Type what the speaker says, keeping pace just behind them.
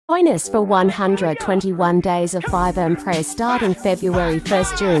Join us for 121 days of 5M prayer starting February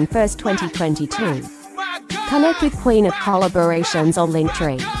 1st, June 1st, 2022. Connect with Queen of Collaborations on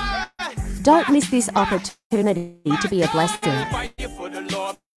LINKTREE. Don't miss this opportunity to be a blessing.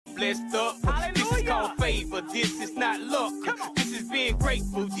 This is called favor, this is not luck. This is being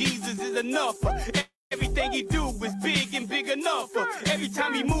grateful, Jesus is enough. Everything he do is big and big enough. Every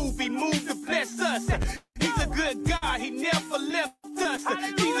time he move to bless us. He's a good God, he never left us.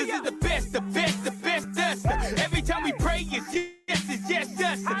 Jesus is the best, the best, the best us. Every time we pray, it's yes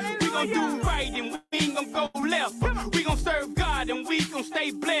us. We gon' do right and we ain't gon' go left. We gon' serve God and we gon'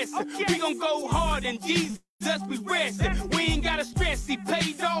 stay blessed. We gon' go hard and Jesus we rest. We ain't gotta stress, he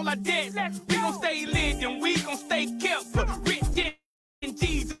paid all our debts. We gon' stay lit and we gon' stay kept. Rich in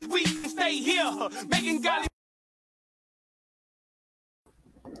Jesus, we can stay here. Making God.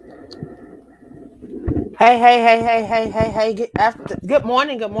 Hey. Good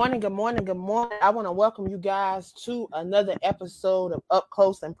morning. I want to welcome you guys to another episode of Up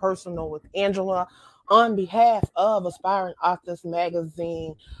Close and Personal with Angela on behalf of Aspiring Authors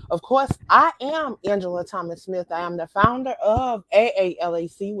Magazine. Of course, I am Angela Thomas Smith. I am the founder of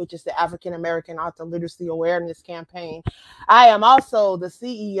AALAC, which is the African American Author Literacy Awareness Campaign. I am also the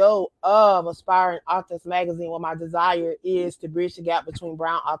CEO of Aspiring Authors Magazine, where my desire is to bridge the gap between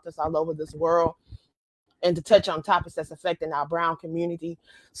brown authors all over this world and to touch on topics that's affecting our brown community.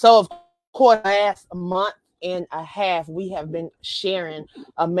 So, of course, last month and a half, we have been sharing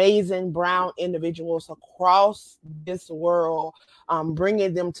amazing brown individuals across this world,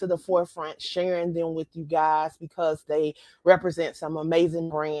 bringing them to the forefront, sharing them with you guys because they represent some amazing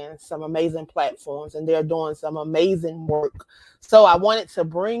brands, some amazing platforms, and they're doing some amazing work. So I wanted to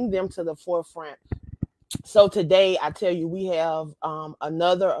bring them to the forefront. So today, I tell you, we have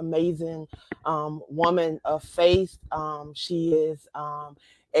another amazing woman of faith. She is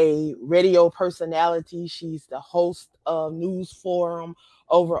a radio personality. She's the host of News Forum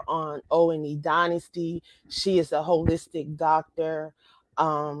over on O&E Dynasty. She is a holistic doctor.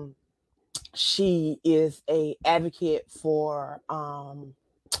 She is an advocate for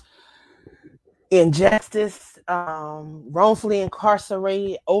injustice, wrongfully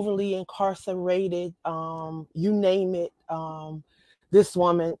incarcerated, overly incarcerated, you name it. This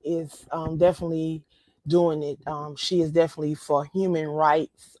woman is definitely doing it. She is definitely for human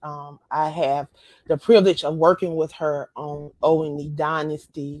rights. I have the privilege of working with her on O&E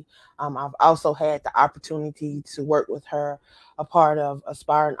Dynasty. I've also had the opportunity to work with her, a part of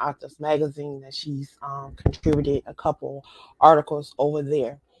Aspiring Authors Magazine, that she's contributed a couple articles over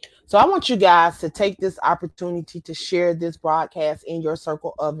there. So I want you guys to take this opportunity to share this broadcast in your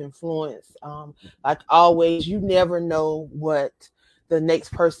circle of influence. Like always, you never know what the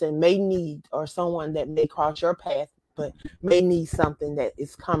next person may need, or someone that may cross your path, but may need something that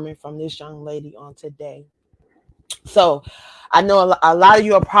is coming from this young lady on today. So I know a lot of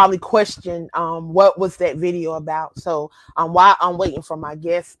you are probably questioning what was that video about. So while I'm waiting for my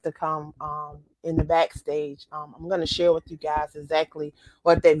guests to come in the backstage, I'm going to share with you guys exactly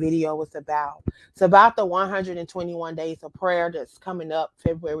what that video was about. It's about the 121 days of prayer that's coming up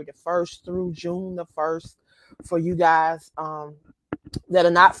February the 1st through June the 1st. For you guys that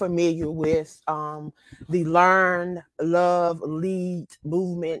are not familiar with the Learn, Love, Lead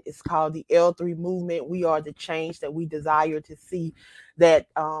movement, it's called the L3 movement. We are the change that we desire to see, that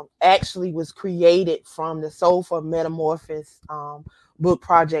actually was created from the Soulful Metamorphosis book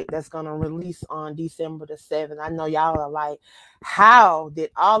project that's going to release on December the 7th. I know y'all are like, how did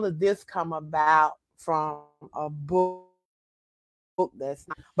all of this come about from a book that's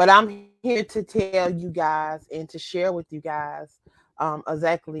not? But I'm here to tell you guys and to share with you guys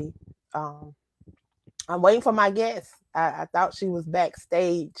exactly. I'm waiting for my guest. I thought she was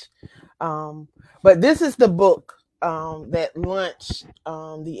backstage, but this is the book that launched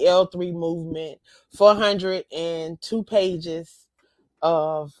the L3 movement. 402 pages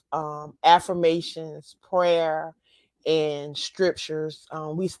of affirmations, prayer, and scriptures.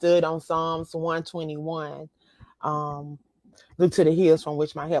 We stood on Psalms 121. Look to the hills from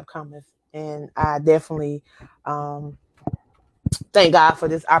which my help cometh, and I definitely thank God for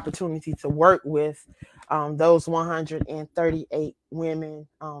this opportunity to work with those 138 women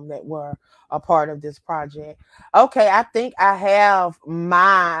that were a part of this project. Okay, I think I have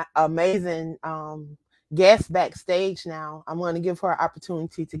my amazing guest backstage now. I'm going to give her an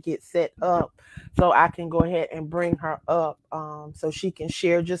opportunity to get set up so I can go ahead and bring her up so she can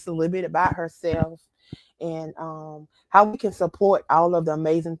share just a little bit about herself and how we can support all of the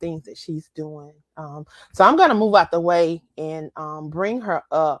amazing things that she's doing. So I'm going to move out the way and bring her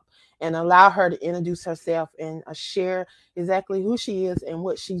up. and allow her to introduce herself and share exactly who she is and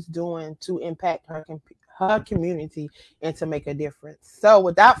what she's doing to impact her community and to make a difference. So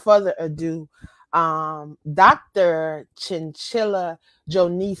without further ado, Dr. Chinchila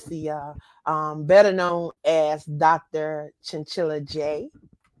Jonesia, better known as Dr. Chinchila J.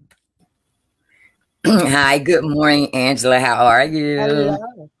 Hi, good morning, Angela. How are you? Hello.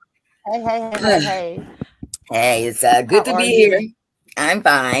 Hey. Hey, it's good to be here. I'm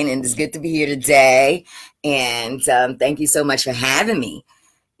fine, and it's good to be here today. And thank you so much for having me.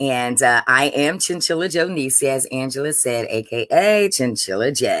 And I am Chinchila Jonesia, as Angela said, aka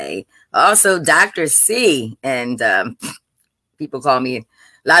Chinchila J. Also, Dr. C, and people call me a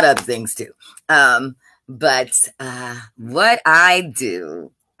lot of other things too. But what I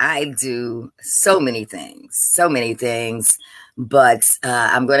do so many things, but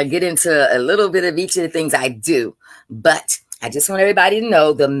I'm going to get into a little bit of each of the things I do. But I just want everybody to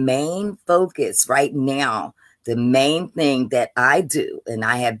know the main focus right now, the main thing that I do, and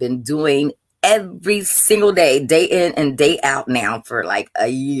I have been doing every single day, day in and day out now for like a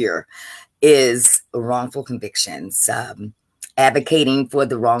year, is wrongful convictions. Advocating for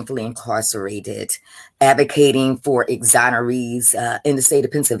the wrongfully incarcerated, advocating for exonerees in the state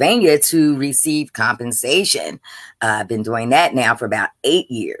of Pennsylvania to receive compensation. I've been doing that now for about 8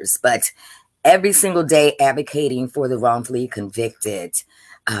 years, but every single day advocating for the wrongfully convicted,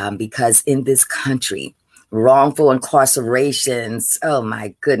 because in this country, wrongful incarcerations, oh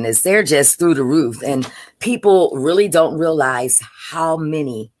my goodness, they're just through the roof. And people really don't realize how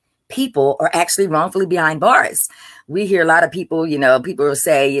many people are actually wrongfully behind bars. We hear a lot of people, people will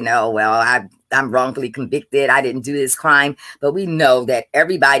say, well, I'm wrongfully convicted. I didn't do this crime. But we know that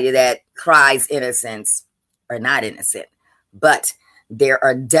everybody that cries innocence are not innocent. But there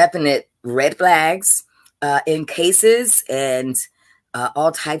are definite red flags in cases and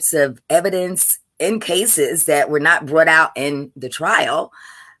all types of evidence in cases that were not brought out in the trial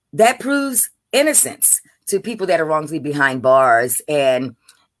that proves innocence to people that are wrongfully behind bars. And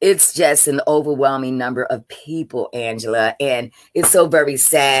it's just an overwhelming number of people, Angela, and it's so very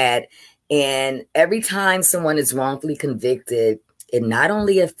sad. And every time someone is wrongfully convicted, it not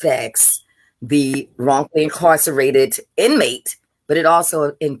only affects the wrongfully incarcerated inmate, but it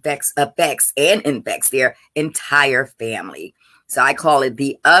also affects their entire family. So I call it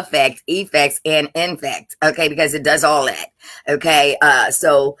the effects, and infect, okay, because it does all that, okay?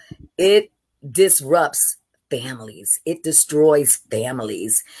 So it disrupts families. It destroys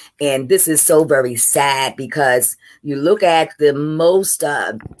families. And this is so very sad because you look at the most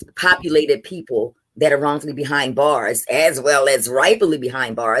populated people that are wrongfully behind bars, as well as rightfully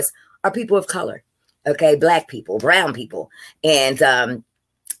behind bars, are people of color. Okay, Black people, brown people. And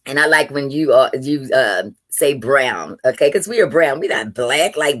I like when you say brown, okay, because we are brown. We're not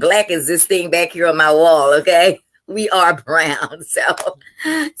black. Like black is this thing back here on my wall, okay? We are brown.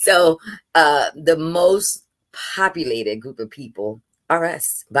 So the most populated group of people are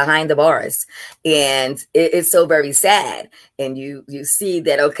us behind the bars, and it's so very sad. And you see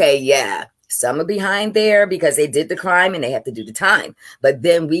that, okay, yeah, some are behind there because they did the crime and they have to do the time, but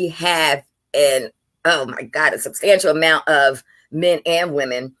then we have oh my God, a substantial amount of men and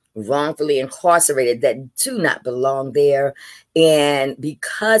women wrongfully incarcerated that do not belong there, and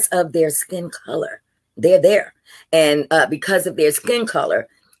because of their skin color, they're there, and because of their skin color,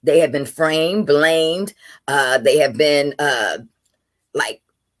 they have been framed, blamed. They have been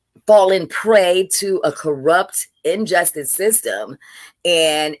fallen prey to a corrupt injustice system.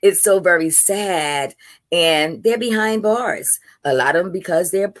 And it's so very sad. And they're behind bars. A lot of them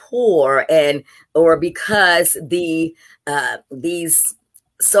because they're poor or because these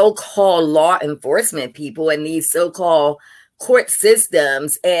so-called law enforcement people and these so-called court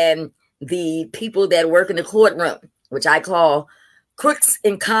systems and the people that work in the courtroom, which I call crooks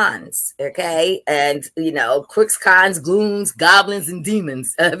and cons, okay? And, crooks, cons, goons, goblins, and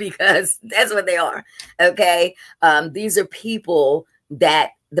demons, because that's what they are, okay? These are people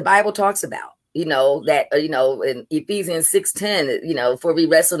that the Bible talks about, in Ephesians 6:10, for we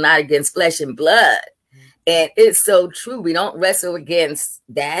wrestle not against flesh and blood. And it's so true. We don't wrestle against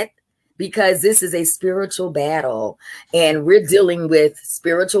that because this is a spiritual battle, and we're dealing with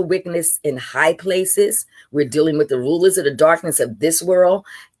spiritual wickedness in high places. We're dealing with the rulers of the darkness of this world,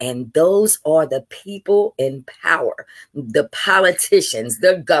 and those are the people in power, the politicians,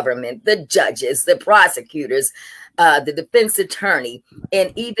 the government, the judges, the prosecutors, the defense attorney,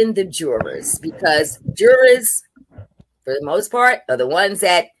 and even the jurors, because jurors, for the most part, are the ones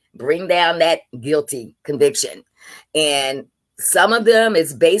that bring down that guilty conviction. And some of them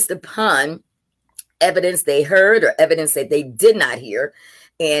is based upon evidence they heard or evidence that they did not hear.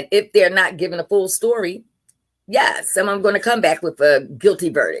 And if they're not given a full story, yeah, some of them going to come back with a guilty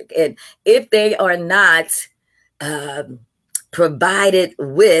verdict. And if they are not provided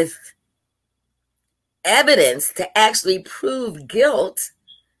with evidence to actually prove guilt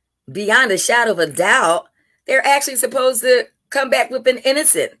beyond a shadow of a doubt, they're actually supposed to come back with an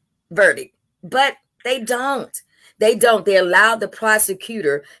innocent verdict. But they don't. They don't. They allow the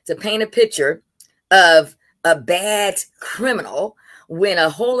prosecutor to paint a picture of a bad criminal when a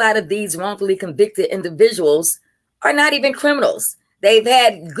whole lot of these wrongfully convicted individuals are not even criminals. They've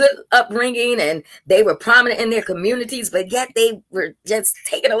had good upbringing and they were prominent in their communities, but yet they were just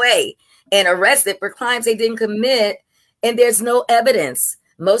taken away and arrested for crimes they didn't commit. And there's no evidence.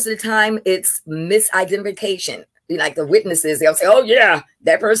 Most of the time it's misidentification. Like the witnesses, they'll say, oh yeah,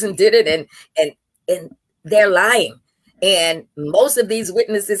 that person did it. And they're lying. And most of these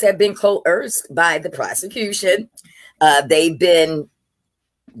witnesses have been coerced by the prosecution. They've been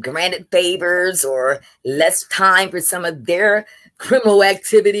granted favors or less time for some of their criminal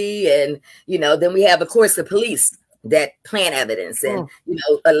activity. And, then we have, of course, the police that plant evidence. And,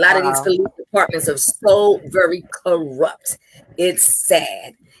 a lot of these police departments are so very corrupt. It's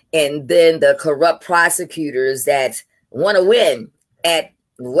sad. And then the corrupt prosecutors that want to win at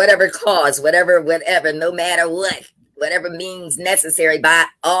whatever cost, whatever, no matter what, whatever means necessary, by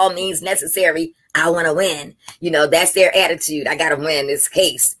all means necessary, I want to win. That's their attitude. I got to win this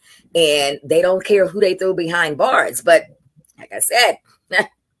case. And they don't care who they throw behind bars. But like I said,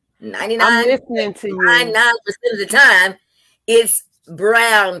 99% of the time, it's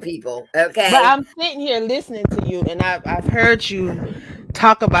brown people. Okay. But I'm sitting here listening to you, and I've heard you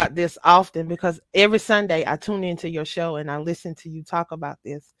talk about this often, because every Sunday I tune into your show and I listen to you talk about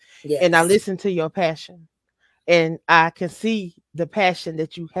this. Yes. And I listen to your passion, and I can see the passion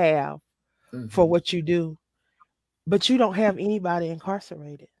that you have for what you do, but you don't have anybody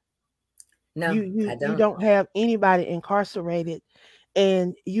incarcerated. No, I don't. You don't have anybody incarcerated,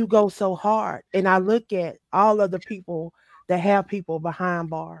 and you go so hard. And I look at all of the people that have people behind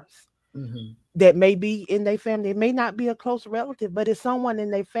bars that may be in their family. It may not be a close relative, but it's someone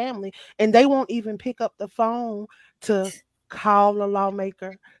in their family, and they won't even pick up the phone to call a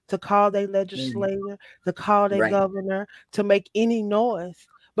lawmaker, to call their legislator, to call their governor, to make any noise.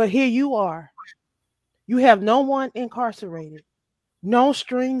 But here you are. You have no one incarcerated, no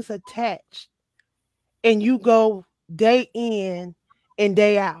strings attached, and you go day in and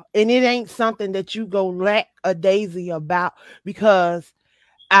day out. And it ain't something that you go lack a daisy about, because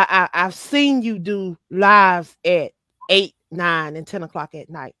I've seen you do lives at 8, 9, and 10 o'clock at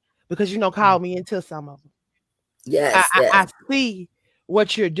night, because call me into some of them. Yes, I see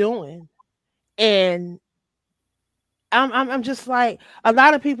what you're doing, and I'm just like, a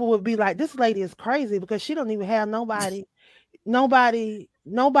lot of people would be like, this lady is crazy because she don't even have nobody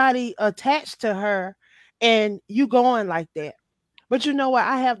attached to her, and you going like that. But you know what?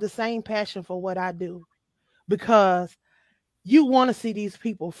 I have the same passion for what I do, because you want to see these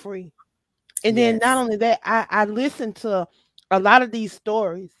people free. And then not only that, I listen to a lot of these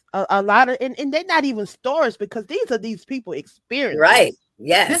stories, a lot of, and they're not even stories, because these are these people experience. Right.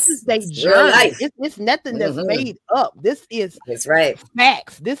 Yes. This is their journey. It's nothing that's made up. This is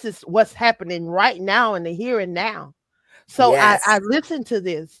facts. This is what's happening right now in the here and now. So I listen to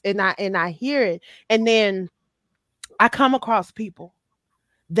this and I hear it, and then I come across people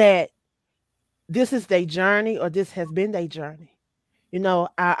that this is their journey, or this has been their journey.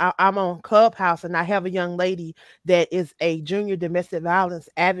 I'm on Clubhouse, and I have a young lady that is a junior domestic violence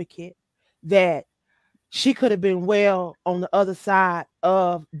advocate, that she could have been well on the other side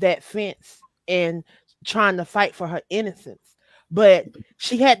of that fence and trying to fight for her innocence. But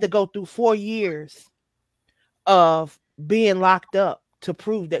she had to go through 4 years of being locked up to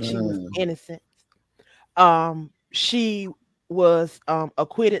prove that she was innocent. She was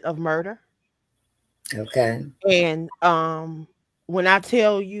acquitted of murder. Okay. And when I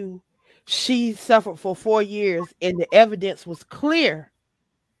tell you, she suffered for 4 years, and the evidence was clear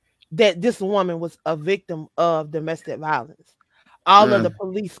that this woman was a victim of domestic violence. All of the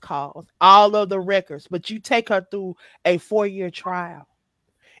police calls, all of the records, but you take her through a 4-year trial,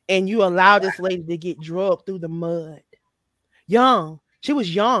 and you allow this lady to get drugged through the mud. Young. She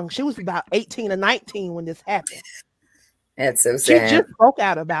was young. She was about 18 or 19 when this happened. That's so sad. She just spoke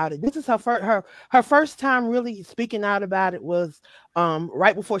out about it. This is her first time really speaking out about it was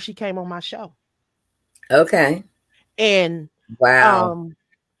right before she came on my show. Okay. And wow.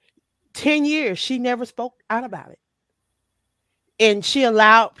 10 years, she never spoke out about it. And she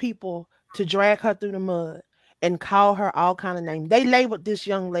allowed people to drag her through the mud and call her all kind of names. They labeled this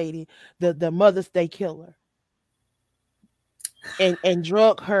young lady the Mother's Day killer. and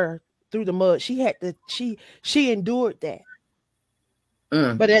drug her through the mud. She had to, she endured that.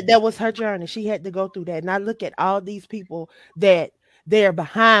 But that was her journey. She had to go through that. And I look at all these people that they're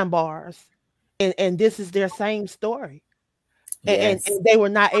behind bars, and this is their same story. Yes. And they were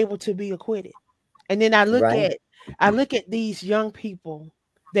not able to be acquitted. And then I look Right. at these young people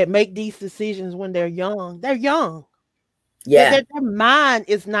that make these decisions when they're young. They're young. Yeah. Their mind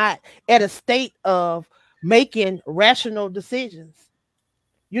is not at a state of making rational decisions.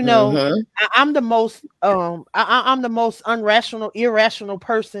 You know, I'm the most I'm the most irrational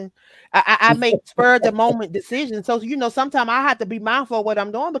person. I make spur of the moment decisions. So you know, sometimes I have to be mindful of what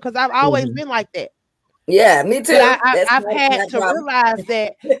I'm doing because I've always been like that. Yeah, me too. But That's I've my had to problem. realize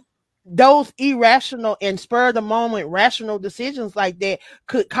that those irrational and spur of the moment rational decisions like that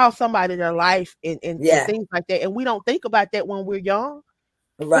could cost somebody their life and things like that. And we don't think about that when we're young.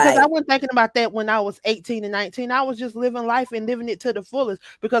 Because I wasn't thinking about that when I was 18 and 19. I was just living life and living it to the fullest.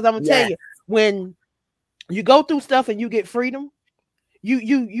 Because I'm gonna tell you, when you go through stuff and you get freedom,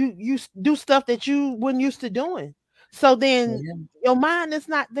 you do stuff that you weren't used to doing. So then your mind is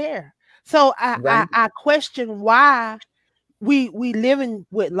not there. So I question why we living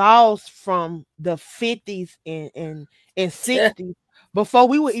with laws from the 50s and 60s before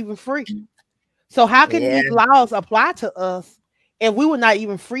we were even free. So how can these laws apply to us if we were not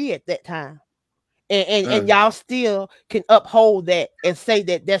even free at that time? And y'all still can uphold that and say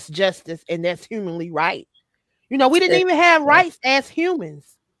that that's justice and that's humanly right. You know, we didn't even have rights as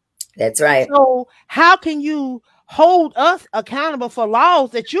humans. That's right. So how can you hold us accountable for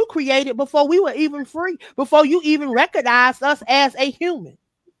laws that you created before we were even free, before you even recognized us as a human?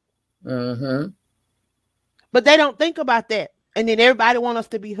 But they don't think about that. And then everybody wants us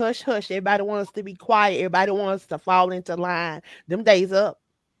to be hush hush. Everybody wants us to be quiet. Everybody wants us to fall into line. Them days up.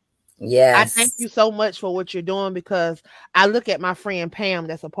 Yes. I thank you so much for what you're doing, because I look at my friend Pam,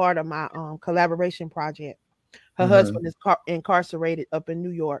 that's a part of my collaboration project. Her husband is incarcerated up in New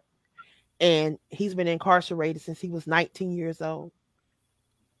York, and he's been incarcerated since he was 19 years old.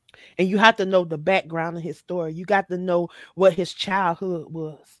 And you have to know the background of his story. You got to know what his childhood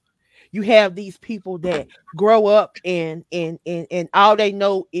was. You have these people that grow up and all they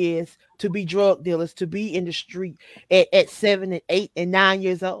know is to be drug dealers, to be in the street at 7 and 8 and 9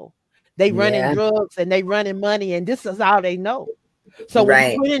 years old. They running drugs and they running money, and this is all they know. So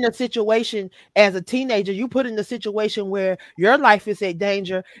when you put in a situation as a teenager, you put in a situation where your life is at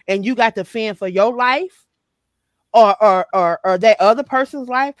danger and you got to fend for your life or that other person's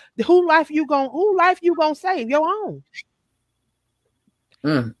life. Who life you gonna save? Your own.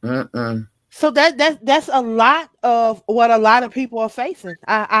 So that's a lot of what a lot of people are facing.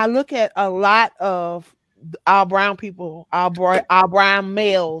 I look at a lot of our brown people, our brown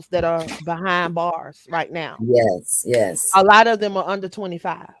males that are behind bars right now. Yes. A lot of them are under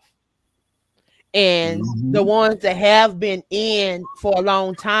 25. And the ones that have been in for a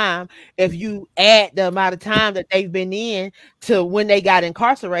long time, if you add the amount of time that they've been in to when they got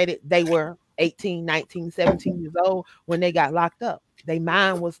incarcerated, they were 18, 19, 17 years old when they got locked up. Their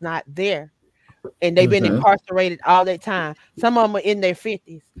mind was not there. And they've been incarcerated all that time. Some of them are in their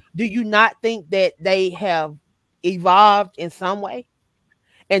 50s. Do you not think that they have evolved in some way?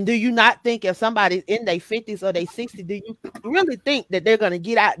 And do you not think if somebody's in their 50s or their 60s, do you really think that they're going to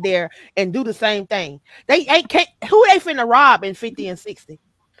get out there and do the same thing? Who they finna rob in 50 and 60?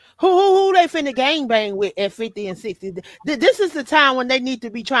 Who they finna gangbang with at 50 and 60? This is the time when they need to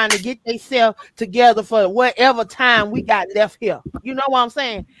be trying to get themselves together for whatever time we got left here. You know what I'm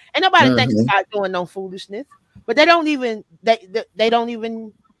saying? And nobody thinks about doing no foolishness, but they don't even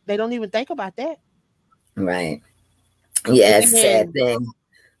think about that. Right. Yeah, it's a sad thing.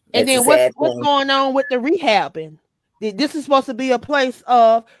 And then what's going on with the rehabbing? This is supposed to be a place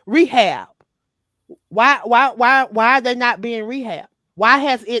of rehab. Why are they not being rehabbed? Why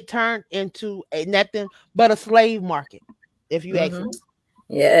has it turned into nothing but a slave market, if you ask me?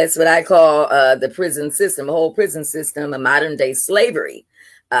 Yeah, it's what I call the prison system, the whole prison system, a modern day slavery.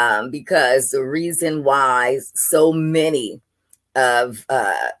 Because the reason why so many of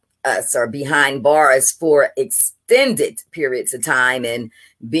us are behind bars for extended periods of time and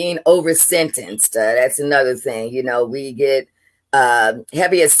being over sentenced. That's another thing. You know, we get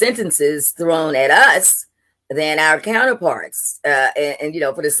heavier sentences thrown at us than our counterparts. And, you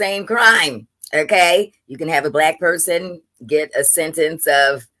know, for the same crime. Okay. You can have a black person get a sentence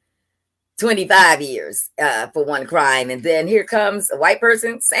of 25 years for one crime. And then here comes a white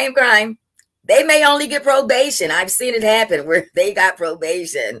person, same crime. They may only get probation. I've seen it happen where they got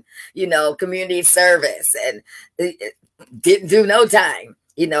probation, you know, community service, and didn't do no time.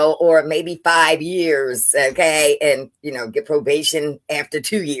 you know, or maybe 5 years, okay, and, you know, get probation after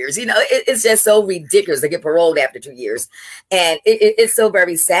 2 years. You know, it's just so ridiculous. They get paroled after 2 years. And it's so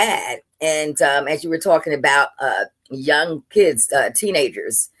very sad. And as you were talking about young kids,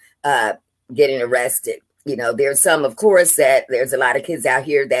 teenagers getting arrested, you know, there's some, of course, that there's a lot of kids out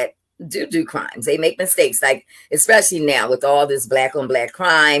here that do crimes. They make mistakes, like especially now with all this black on black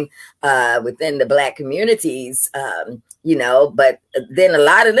crime within the black communities, you know, but then a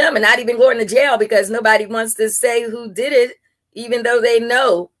lot of them are not even going to jail because nobody wants to say who did it, even though they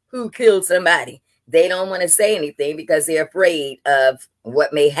know who killed somebody. They don't want to say anything because they're afraid of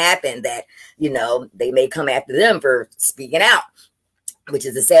what may happen, that, you know, they may come after them for speaking out, which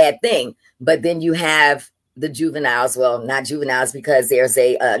is a sad thing. But then you have the juveniles, well, not juveniles, because there's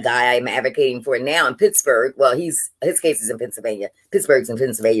a guy I'm advocating for now in Pittsburgh. Well, his case is in Pennsylvania. Pittsburgh's in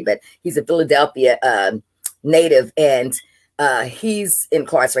Pennsylvania, but he's a Philadelphia native, and he's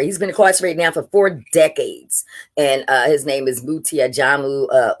incarcerated. He's been incarcerated now for 4 decades, and his name is Mutia Jamu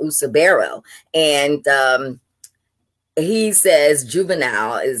Usabero, and he says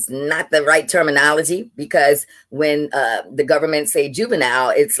juvenile is not the right terminology, because when the government say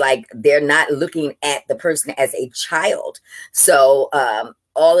juvenile, it's like they're not looking at the person as a child. So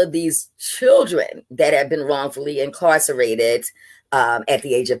all of these children that have been wrongfully incarcerated at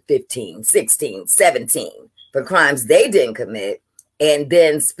the age of 15, 16, 17 for crimes they didn't commit, and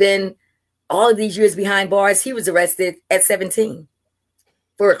then spend all of these years behind bars. He was arrested at 17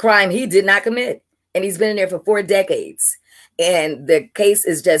 for a crime he did not commit. And he's been in there for 4 decades. And the case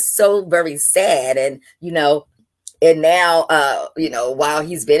is just so very sad. And, you know, and now, you know, while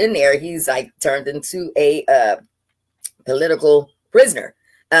he's been in there, he's like turned into a political prisoner.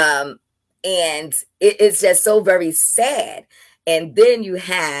 And it's just so very sad. And then you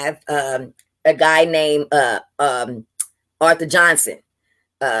have a guy named Arthur Johnson,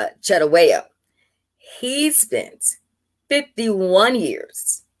 Chetawaya. He spent 51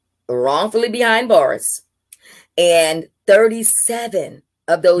 years wrongfully behind bars, and 37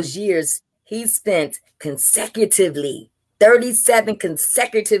 of those years he spent consecutively, 37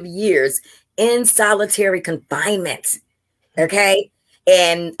 consecutive years in solitary confinement. Okay.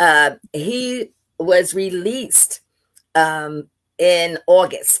 And he was released in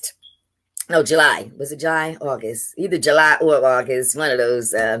August. No, July. Was it July? August. Either July or August. One of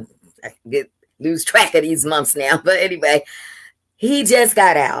those. I lose track of these months now. But anyway, he just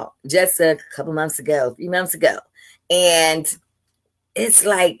got out just a couple months ago, a few months ago. And it's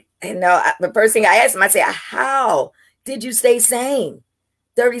like, you know, the first thing I asked him, I said, how did you stay sane?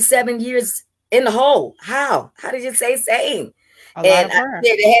 37 years in the hole. How? How did you stay sane? And I said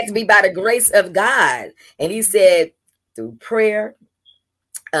it had to be by the grace of God. And he said, through prayer,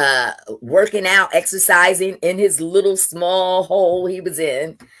 working out, exercising in his little small hole he was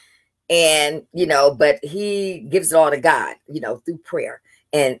in. And, you know, but he gives it all to God, you know, through prayer.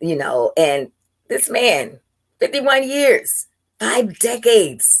 And, you know, and this man, 51 years, 5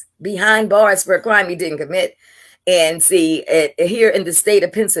 decades behind bars for a crime he didn't commit. And see, here in the state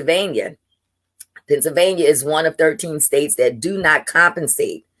of Pennsylvania, Pennsylvania is one of 13 states that do not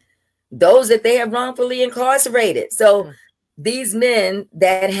compensate those that they have wrongfully incarcerated. So these men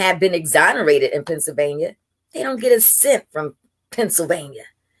that have been exonerated in Pennsylvania, they don't get a cent from Pennsylvania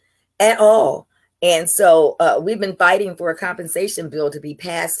at all. And so we've been fighting for a compensation bill to be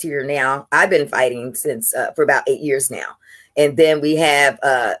passed here now. I've been fighting since for about 8 years now. And then we have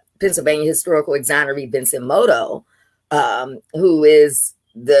Pennsylvania historical exoneree Vincent Moto, who is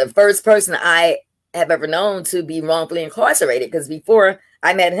the first person I have ever known to be wrongfully incarcerated. Because before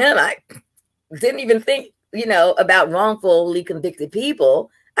I met him, I didn't even think, you know, about wrongfully convicted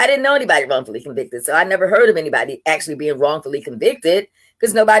people. I didn't know anybody wrongfully convicted. So I never heard of anybody actually being wrongfully convicted,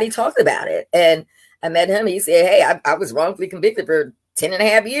 because nobody talked about it. And I met him. He said, hey, I was wrongfully convicted for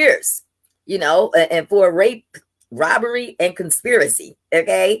 10.5 years, you know, and for rape, robbery, and conspiracy.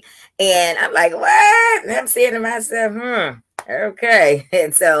 Okay. And I'm like, what? And I'm saying to myself, okay.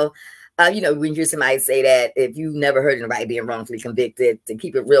 And so, you know, when you hear somebody say that, if you never heard anybody being wrongfully convicted, to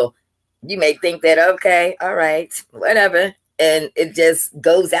keep it real, you may think that, okay, all right, whatever. And it just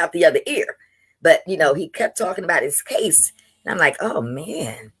goes out the other ear. But, you know, he kept talking about his case. And I'm like, oh,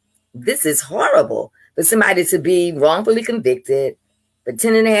 man, this is horrible for somebody to be wrongfully convicted for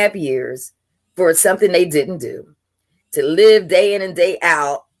 10.5 years for something they didn't do, to live day in and day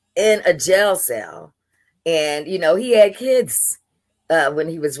out in a jail cell. And, you know, he had kids when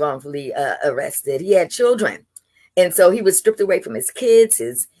he was wrongfully arrested. He had children. And so he was stripped away from his kids,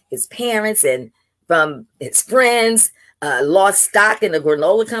 his parents, and from his friends, lost stock in the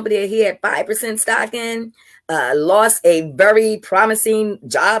granola company that he had 5% stock in. lost a very promising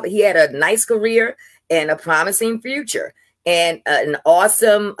job. He had a nice career and a promising future, and an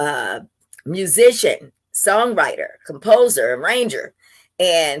awesome musician, songwriter, composer, arranger,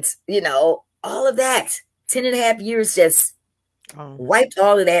 and all of that. 10.5 years just wiped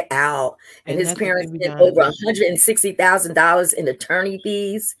all of that out. And his parents spent over $160,000 in attorney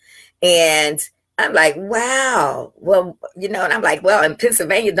fees. And I'm like, wow. Well, and I'm like, well, in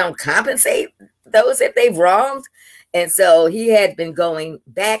Pennsylvania don't compensate those if they've wronged. And so he had been going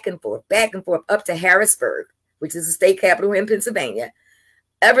back and forth up to Harrisburg, which is the state capital in Pennsylvania,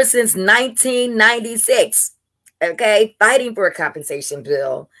 ever since 1996, okay, fighting for a compensation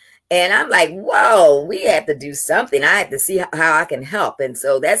bill. And I'm like, whoa, we have to do something. I have to see how I can help. And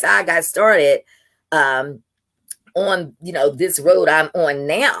so that's how I got started on, this road I'm on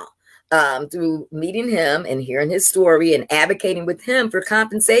now, through meeting him and hearing his story and advocating with him for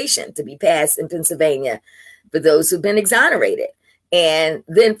compensation to be passed in Pennsylvania for those who've been exonerated. And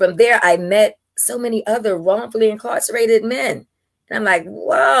then from there, I met so many other wrongfully incarcerated men. And I'm like,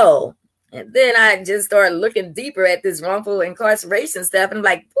 whoa. And then I just started looking deeper at this wrongful incarceration stuff. And I'm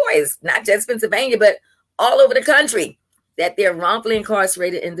like, boy, it's not just Pennsylvania, but all over the country that they're wrongfully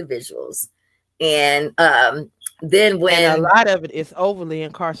incarcerated individuals. And then when a lot of it is overly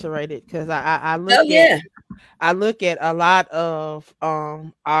incarcerated, because I look at a lot of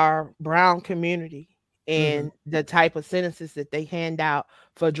our brown community and the type of sentences that they hand out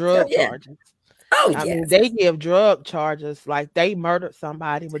for drug charges. I mean, they give drug charges like they murdered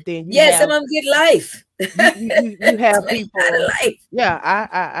somebody, but then some of them get life. you have people.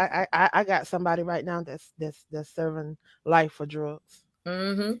 Yeah, I got somebody right now that's serving life for drugs.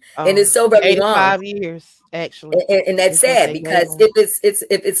 And it's so very 85 years actually, and that's sad, because if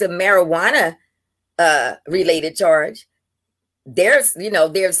it's a marijuana related charge, there's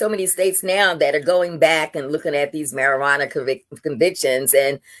so many states now that are going back and looking at these marijuana convictions,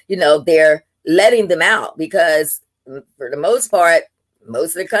 and they're letting them out, because for the most part,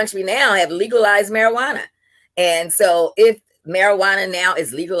 most of the country now have legalized marijuana. And so if marijuana now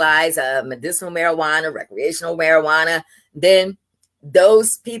is legalized, medicinal marijuana, recreational marijuana, then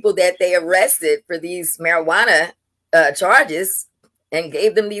those people that they arrested for these marijuana charges and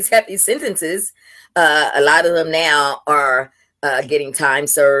gave them these hefty sentences, a lot of them now are getting time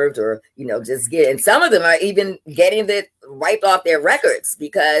served, or and some of them are even getting it wiped off their records,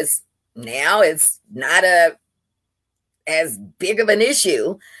 because now it's not as big of an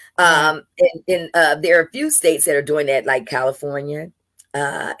issue. And there are a few states that are doing that, like California,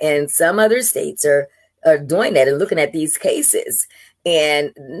 and some other states are doing that and looking at these cases.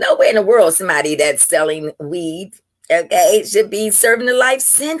 And nowhere in the world somebody that's selling weed, okay, should be serving a life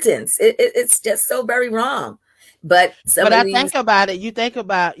sentence. It's just so very wrong. But I think about it. You think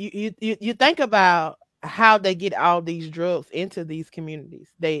about how they get all these drugs into these communities.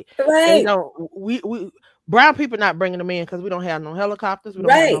 They we brown people not bringing them in because we don't have no helicopters, we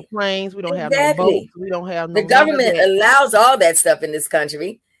don't have no planes, we don't have no boats, we don't have no. The government allows all that stuff in this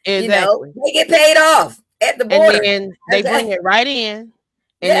country. Exactly. They get paid off at the border, and then they bring it right in,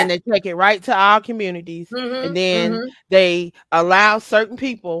 and then they take it right to our communities, and then they allow certain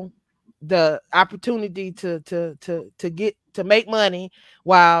people the opportunity to make money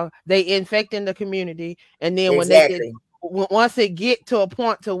while they infecting the community. And then once they get to a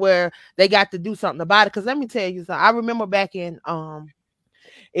point to where they got to do something about it, because let me tell you something. I remember back in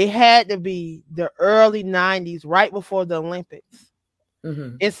it had to be the early 90s, right before the Olympics.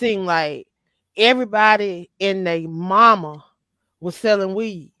 It seemed like everybody and their mama was selling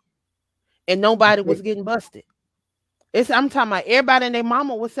weed and nobody was getting busted. I'm talking about everybody and their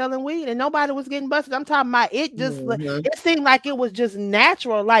mama was selling weed and nobody was getting busted. I'm talking about it just it seemed like it was just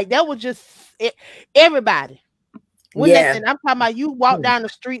natural. Like that was just everybody. I'm talking about you walk down the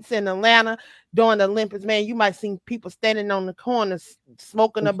streets in Atlanta during the Olympics, man, you might see people standing on the corners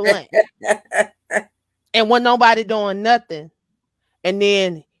smoking a blunt. And when nobody doing nothing. And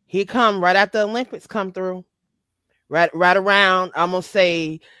then he come right after the Olympics come through. Right around, I'm gonna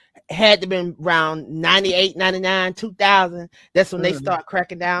say, had to been around 98, 99, 2000. That's when they start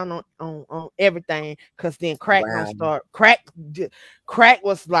cracking down on everything, because then crack gonna start. Crack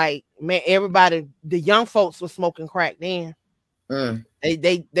was like, man, everybody, the young folks was smoking crack then.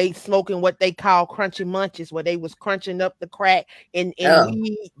 They smoking what they call crunchy munchies, where they was crunching up the crack and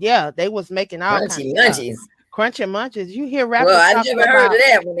weed. Yeah, they was making all crunchy munchies. Crunchy munchies. You hear rappers? Well, I never heard of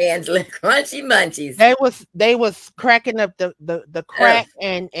that one, Angela. Crunchy munchies. They was cracking up the crack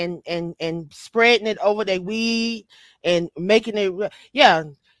and spreading it over their weed and making it. Yeah,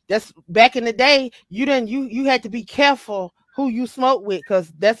 that's back in the day. You had to be careful who you smoke with,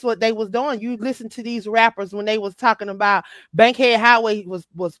 because that's what they was doing. You listen to these rappers when they was talking about Bankhead Highway was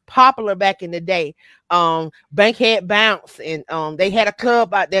popular back in the day. Bankhead Bounce, and they had a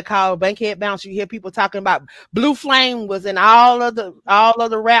club out there called Bankhead Bounce. You hear people talking about Blue Flame was in all of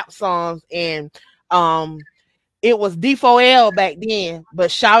the rap songs, and it was D4L back then, but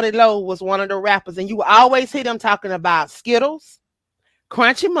Shouted Low was one of the rappers, and you always hear them talking about Skittles,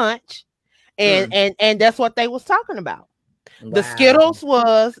 Crunchy Munch, and that's what they was talking about. Wow. The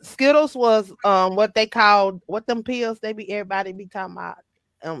Skittles was what they called, what them pills they be, everybody be talking about,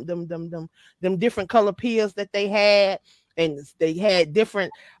 them different color pills that they had, and they had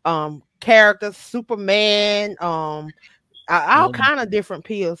different characters, Superman, all kind of different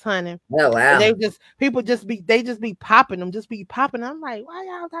pills, honey. Oh wow! And people just be popping them, I'm like, why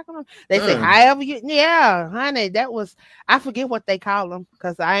y'all talking about? They say, however you, yeah, honey, that was, I forget what they call them,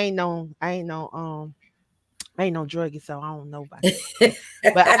 because I ain't no druggie, so I don't know about it.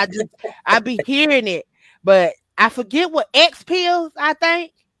 But I be hearing it, but I forget what X pills, I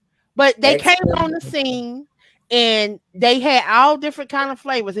think. But they came on the scene, and they had all different kind of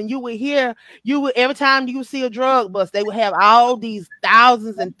flavors, and you would every time you see a drug bust, they would have all these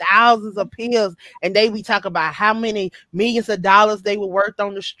thousands and thousands of pills, and they be talking about how many millions of dollars they were worth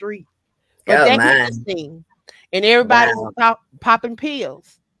on the street. But that hit the scene, and everybody was popping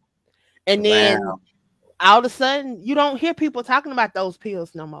pills, and then all of a sudden you don't hear people talking about those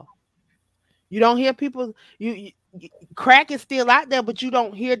pills no more. You don't hear people. Crack is still out there, but you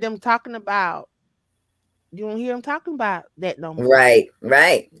don't hear them talking about. You don't hear them talking about that no more. Right.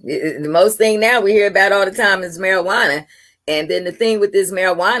 The most thing now we hear about all the time is marijuana. And then the thing with this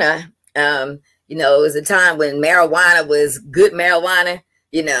marijuana, it was a time when marijuana was good marijuana,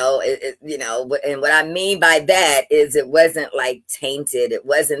 and what I mean by that is it wasn't like tainted. It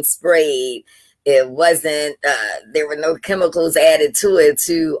wasn't sprayed. It wasn't, there were no chemicals added to it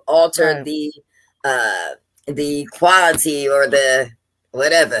to alter the quality or the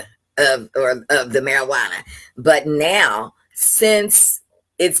whatever of the marijuana. But now, since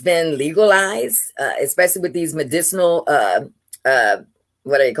it's been legalized, especially with these medicinal, what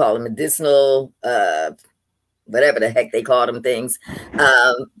do they call them? Medicinal, whatever the heck they call them things.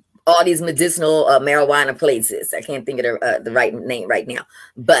 All these medicinal marijuana places. I can't think of the right name right now,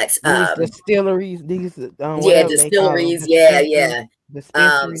 but distilleries. Distilleries. Yeah.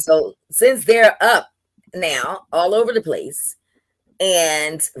 So since they're up now all over the place,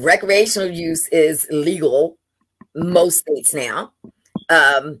 and recreational use is legal most states now,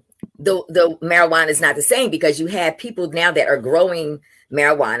 the marijuana is not the same, because you have people now that are growing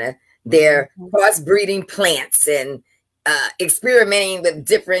marijuana. They're crossbreeding plants and experimenting with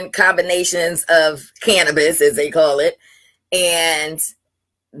different combinations of cannabis, as they call it. And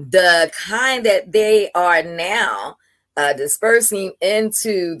the kind that they are now dispersing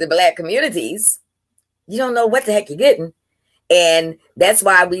into the Black communities, you don't know what the heck you're getting. And that's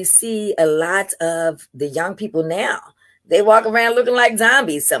why we see a lot of the young people now. They walk around looking like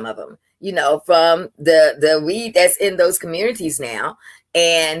zombies, some of them, from the weed that's in those communities now.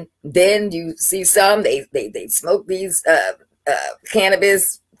 And then you see some, they smoke these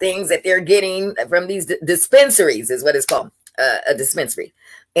cannabis things that they're getting from these dispensaries, is what it's called, a dispensary.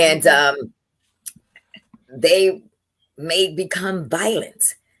 And they may become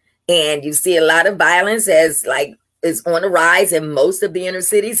violent. And you see a lot of violence as is on the rise in most of the inner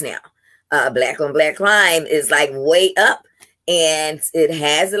cities now. Black on black crime is way up. And it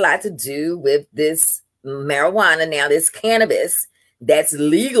has a lot to do with this marijuana now, this cannabis that's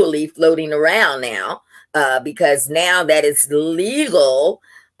legally floating around now, because now that it's legal,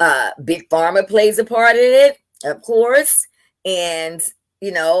 Big Pharma plays a part in it, of course. And,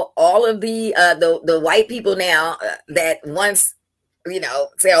 all of the white people now that once,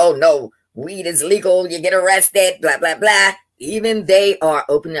 say, oh, no, weed is legal, you get arrested, blah, blah, blah. Even they are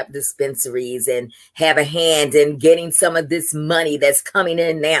opening up dispensaries and have a hand in getting some of this money that's coming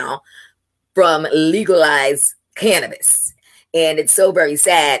in now from legalized cannabis. And it's so very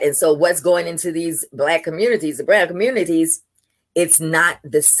sad. And so what's going into these Black communities, the brown communities, it's not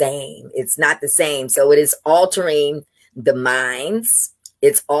the same. It's not the same. So it is altering the minds.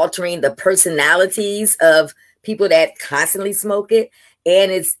 It's altering the personalities of people that constantly smoke it.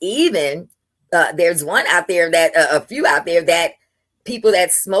 And it's even, there's one out there that, a few out there that people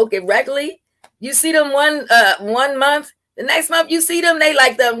that smoke it regularly, you see them one month, the next month you see them, they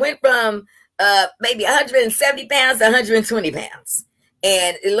went from maybe 170 pounds to 120 pounds.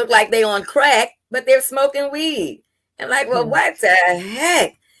 And it looked like they on crack, but they're smoking weed. And well, what the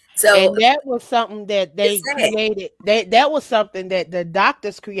heck? So And that was something that they created. That was something that the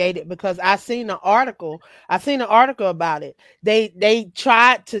doctors created, because I seen an article. I seen an article about it. They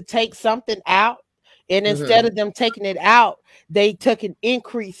tried to take something out, and instead of them taking it out, they took an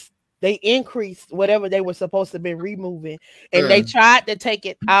increase. They increased whatever they were supposed to be removing, and they tried to take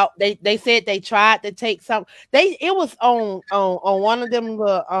it out. They said they tried to take some. It was on one of them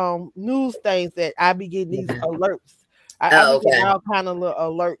news things that I be getting these alerts. I be getting all kind of little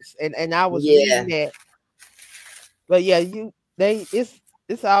alerts, and I was reading that. But yeah,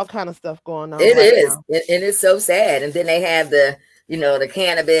 it's all kind of stuff going on. It right is, now. and it's so sad. And then they have the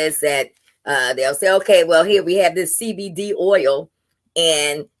cannabis that they'll say, okay, well, here we have this CBD oil,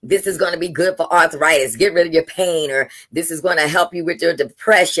 and this is going to be good for arthritis, get rid of your pain, or this is going to help you with your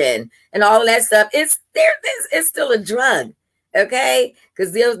depression and all of that stuff. It's still a drug. Okay,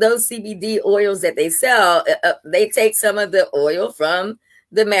 because those CBD oils that they sell, they take some of the oil from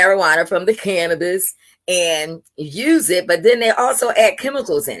the marijuana, from the cannabis, and use it, but then they also add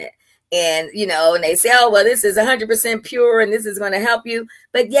chemicals in it. And, and they say, oh, well, this is 100% pure and this is going to help you.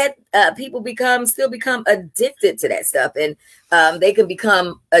 But yet people still become addicted to that stuff. And they can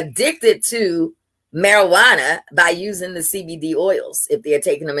become addicted to marijuana by using the CBD oils if they're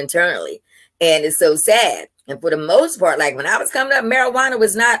taking them internally. And it's so sad. And for the most part, like when I was coming up, marijuana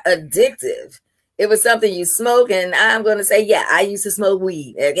was not addictive. It was something you smoke. And I'm going to say, yeah, I used to smoke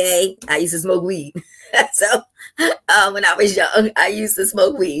weed. Okay. I used to smoke weed. So when I was young, I used to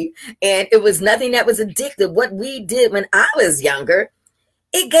smoke weed, and it was nothing that was addictive. What weed did when I was younger,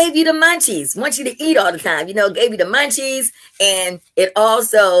 it gave you the munchies. Want you to eat all the time, it gave you the munchies, and it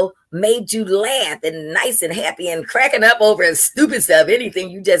also made you laugh and nice and happy and cracking up over stupid stuff, anything,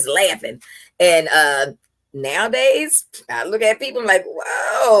 you just laughing. And nowadays, I look at people like,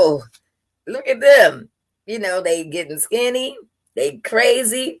 whoa, look at them. They getting skinny, they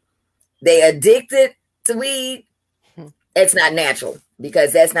crazy, they addicted to weed. It's not natural,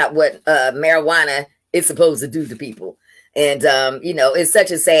 because that's not what marijuana is supposed to do to people. And, it's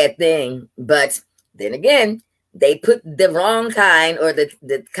such a sad thing. But then again, they put the wrong kind, or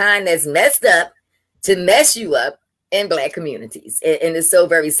the kind that's messed up, to mess you up in Black communities. And it's so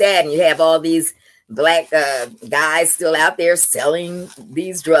very sad. And you have all these Black guys still out there selling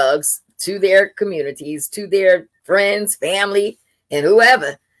these drugs to their communities, to their friends, family, and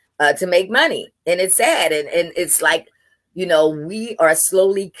whoever, to make money. And it's sad. And it's like, we are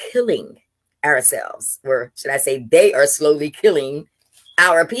slowly killing ourselves, or should I say they are slowly killing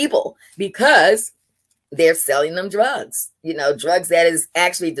our people, because they're selling them drugs, drugs that is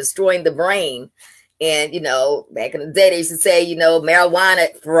actually destroying the brain. And, back in the day, they used to say, marijuana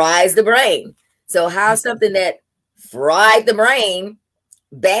fries the brain. So how something that fried the brain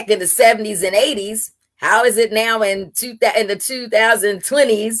back in the 70s and 80s, how is it now in the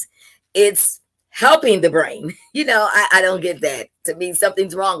 2020s, it's helping the brain? I don't get that. To me,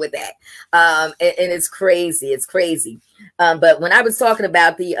 something's wrong with that. And it's crazy. It's crazy. But when I was talking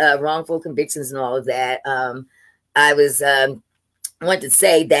about the wrongful convictions and all of that, I was want to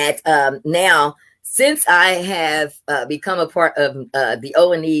say that now, since I have become a part of the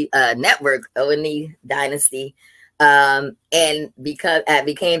O&E network, O&E Dynasty, and because I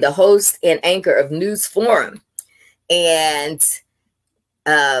became the host and anchor of News Forum, and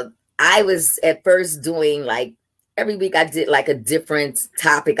I was at first doing, like, every week I did like a different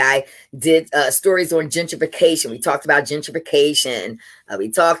topic. I did stories on gentrification. We talked about gentrification. We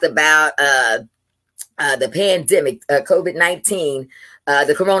talked about the pandemic, COVID-19,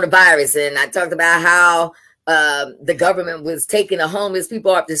 the coronavirus. And I talked about how the government was taking the homeless people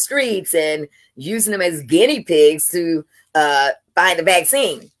off the streets and using them as guinea pigs to find a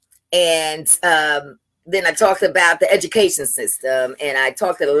vaccine. And then I talked about the education system, and I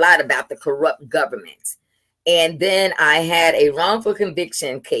talked a lot about the corrupt government. And then I had a wrongful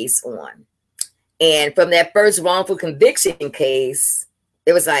conviction case on. And from that first wrongful conviction case,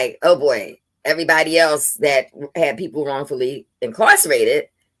 it was like, oh boy, everybody else that had people wrongfully incarcerated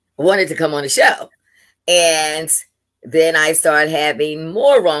wanted to come on the show. And then I started having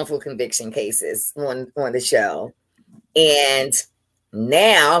more wrongful conviction cases on the show. And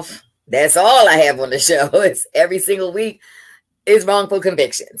now that's all I have on the show. It's every single week is wrongful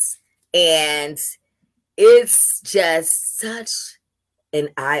convictions. And it's just such an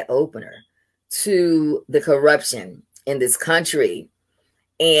eye-opener to the corruption in this country.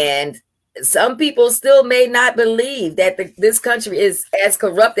 And some people still may not believe that this country is as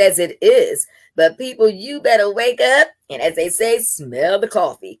corrupt as it is. But people, you better wake up and, as they say, smell the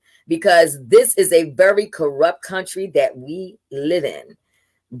coffee, because this is a very corrupt country that we live in.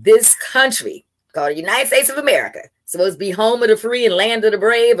 This country called the United States of America, supposed to be home of the free and land of the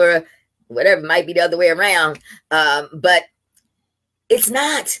brave, or whatever, might be the other way around. But it's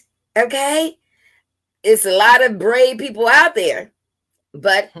not, okay? It's a lot of brave people out there,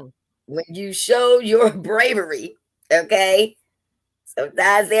 but when you show your bravery, okay,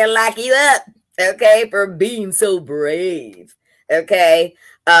 sometimes they'll lock you up, okay, for being so brave, okay?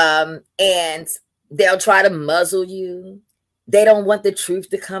 And they'll try to muzzle you. They don't want the truth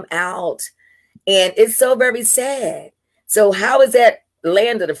to come out. And it's so very sad. So how is that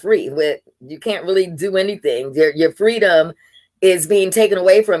land of the free? With you can't really do anything. Your freedom is being taken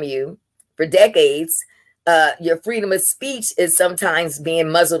away from you for decades. Your freedom of speech is sometimes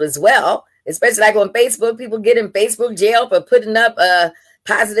being muzzled as well, especially like on Facebook. People get in Facebook jail for putting up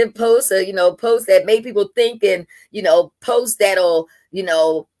positive posts, or, posts that make people think, and, posts that'll,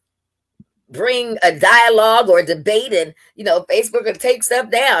 bring a dialogue or a debate, and, Facebook will take stuff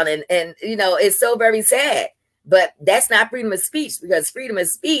down, and it's so very sad. But that's not freedom of speech, because freedom of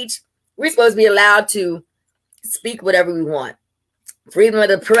speech, we're supposed to be allowed to speak whatever we want. Freedom of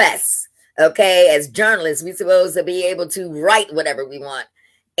the press, okay? As journalists, we're supposed to be able to write whatever we want,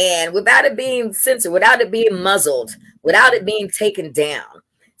 and without it being censored, without it being muzzled, without it being taken down.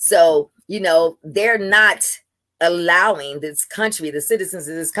 So, they're not allowing this country, the citizens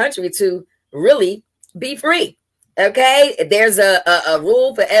of this country, to really be free. Okay, there's a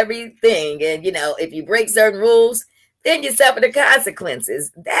rule for everything, and if you break certain rules, then you suffer the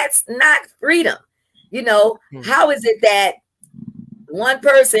consequences. That's not freedom. How is it that one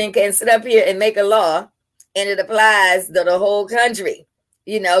person can sit up here and make a law and it applies to the whole country,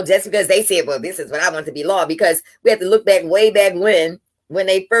 just because they said, well, this is what I want to be law? Because we have to look back way back when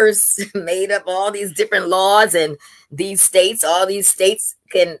they first made up all these different laws, and all these states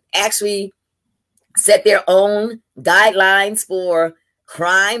can actually set their own guidelines for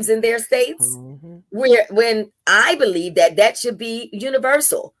crimes in their states. When I believe that should be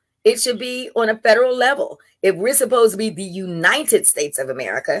universal. It should be on a federal level. If we're supposed to be the United States of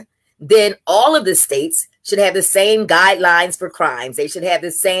America, then all of the states should have the same guidelines for crimes. They should have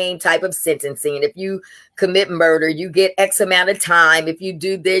the same type of sentencing. If you commit murder, you get X amount of time. If you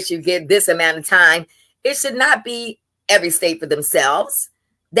do this, you get this amount of time. It should not be every state for themselves.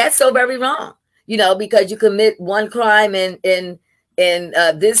 That's so very wrong. Because you commit one crime in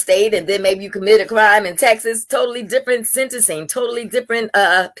this state, and then maybe you commit a crime in Texas, totally different sentencing, totally different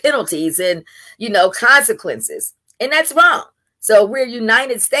penalties and, consequences. And that's wrong. So we're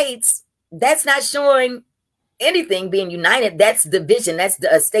United States. That's not showing anything being united. That's division. That's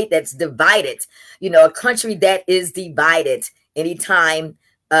a state that's divided, a country that is divided. Anytime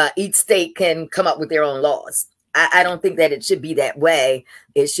each state can come up with their own laws. I don't think that it should be that way.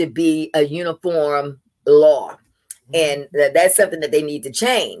 It should be a uniform law. And that's something that they need to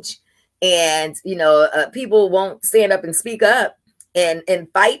change. And, people won't stand up and speak up and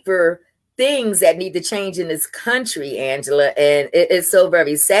fight for things that need to change in this country, Angela. And it's so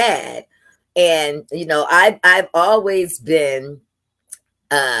very sad. And, I've always been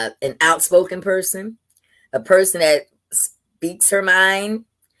an outspoken person, a person that speaks her mind,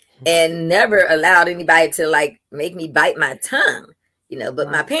 and never allowed anybody to make me bite my tongue, but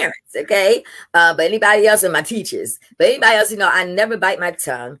my parents, okay? But anybody else, and my teachers, but anybody else, I never bite my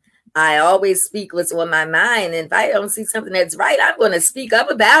tongue. I always speak what's on my mind. And if I don't see something that's right, I'm going to speak up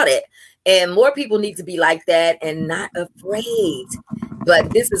about it. And more people need to be like that and not afraid.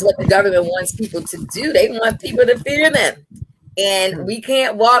 But this is what the government wants people to do. They want people to fear them. And we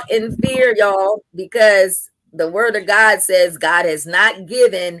can't walk in fear, y'all, because the word of God says God has not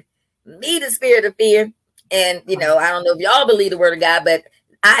given me the spirit of fear. And, I don't know if y'all believe the word of God, but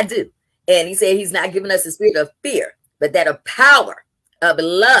I do. And he said he's not giving us the spirit of fear, but that of power, of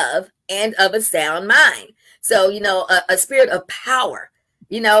love, and of a sound mind. So, a spirit of power,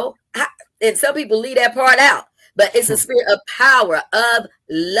 and some people leave that part out, but it's a spirit of power, of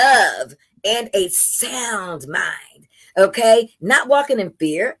love, and a sound mind. Okay. Not walking in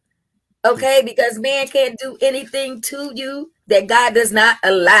fear. Okay. Because man can't do anything to you that God does not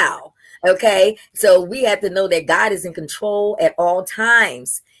allow. Okay. So we have to know that God is in control at all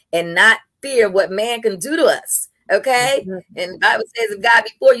times and not fear what man can do to us. Okay. And the Bible says, if God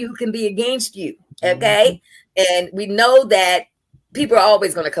before you, who can be against you? Okay. And we know that people are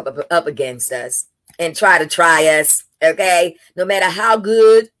always going to come up against us and try us. Okay. No matter how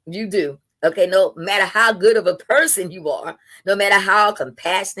good you do. Okay. No matter how good of a person you are, no matter how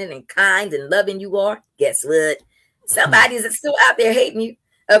compassionate and kind and loving you are, guess what? Somebody is still out there hating you.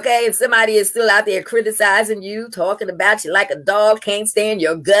 Okay. And somebody is still out there criticizing you, talking about you like a dog can't stand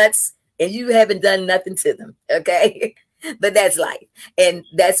your guts, and you haven't done nothing to them. Okay. But that's life. And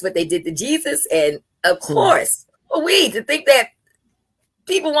that's what they did to Jesus. And of course, are we to think that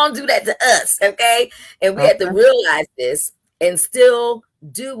people won't do that to us? Okay. And we have to realize this and still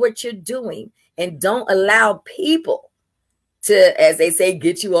do what you're doing, and don't allow people to, as they say,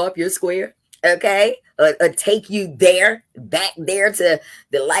 get you off your square. Okay. Or take you back there to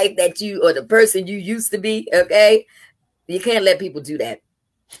the life that you, or the person you used to be. Okay. You can't let people do that.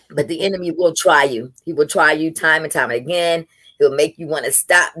 But the enemy will try you. He will try you time and time again. He'll make you want to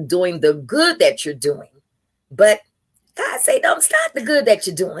stop doing the good that you're doing. But God say, don't stop the good that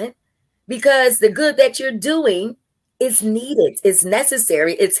you're doing, because the good that you're doing is needed. It's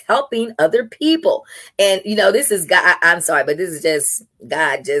necessary. It's helping other people. And, you know, this is God. I'm sorry, but this is just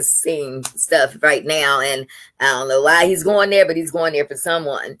God just seeing stuff right now. And I don't know why he's going there, but he's going there for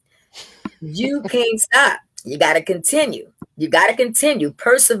someone. You can't stop. You got to continue. You got to continue.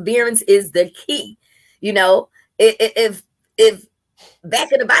 Perseverance is the key. You know, if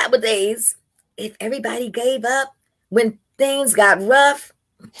back in the Bible days, if everybody gave up when things got rough,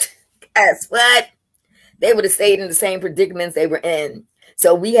 guess what? They would have stayed in the same predicaments they were in.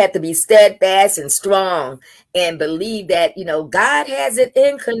 So we have to be steadfast and strong and believe that, you know, God has it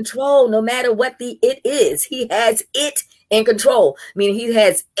in control, no matter what it is. He has it in control. I mean, he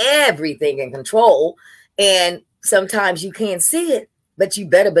has everything in control. And sometimes you can't see it, but you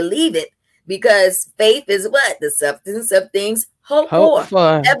better believe it, because faith is what? The substance of things hoped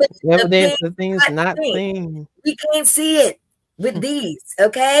for. Evidence of things not seen. We can't see it with these,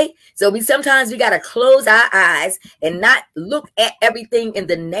 okay? So we got to close our eyes and not look at everything in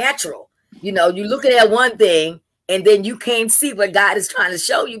the natural. You know, you're looking at one thing and then you can't see what God is trying to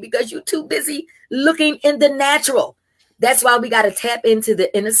show you because you're too busy looking in the natural. That's why we got to tap into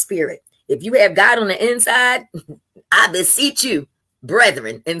the inner spirit. If you have God on the inside, I beseech you,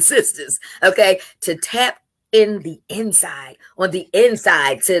 brethren and sisters, okay, to tap in the inside, on the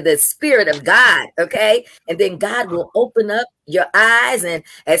inside, to the Spirit of God, okay? And then God will open up your eyes. And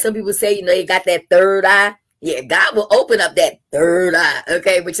as some people say, you know, you got that third eye. Yeah, God will open up that third eye,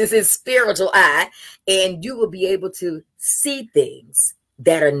 okay, which is his spiritual eye. And you will be able to see things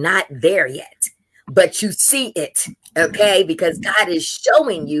that are not there yet, but you see it, okay? Because God is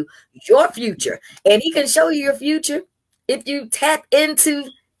showing you your future. And he can show you your future if you tap into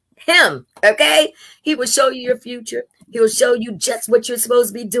him, okay? He will show you your future. He'll show you just what you're supposed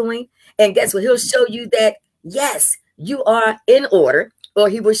to be doing. And guess what? He'll show you that, yes, you are in order. Or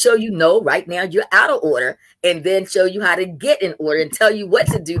he will show you, no, right now you're out of order. And then show you how to get in order and tell you what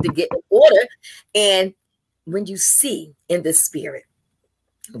to do to get in order. And when you see in the spirit,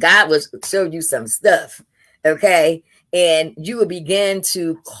 God will show you some stuff, okay? And you will begin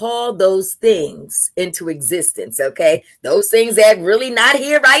to call those things into existence, okay? Those things that really not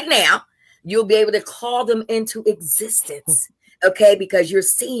here right now, you'll be able to call them into existence, okay? Because you're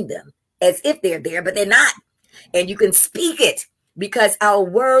seeing them as if they're there, but they're not. And you can speak it, because our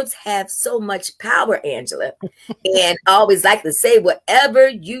words have so much power, Angela. And I always like to say, whatever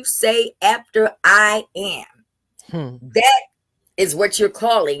you say after I am, that is what you're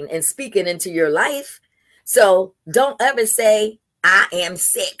calling and speaking into your life. So don't ever say, I am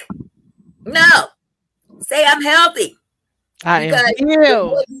sick. No, say I'm healthy. I am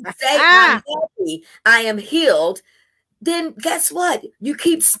healed. Say I'm healthy, I am healed. Then guess what? You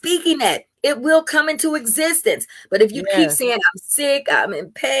keep speaking that. It will come into existence. But if you keep saying I'm sick, I'm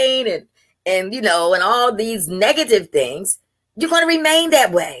in pain, and you know, and all these negative things, you're going to remain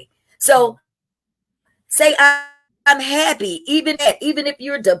that way. So say I'm happy, even if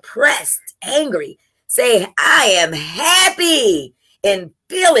you're depressed, angry. Say, I am happy, and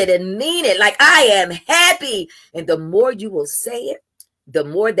feel it and mean it like I am happy. And the more you will say it, the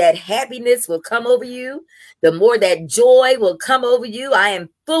more that happiness will come over you. The more that joy will come over you. I am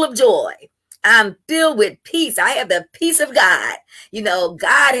full of joy. I'm filled with peace. I have the peace of God. You know,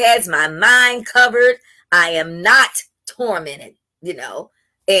 God has my mind covered. I am not tormented, you know,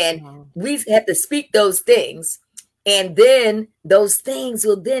 and we have to speak those things. And then those things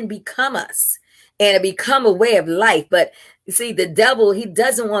will then become us. And it become a way of life. But you see, the devil, he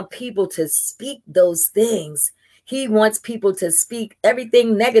doesn't want people to speak those things. He wants people to speak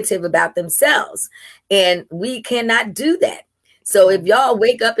everything negative about themselves. And we cannot do that. So if y'all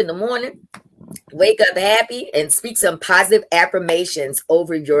wake up in the morning, wake up happy and speak some positive affirmations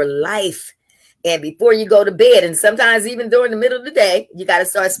over your life. And before you go to bed, and sometimes even during the middle of the day, you got to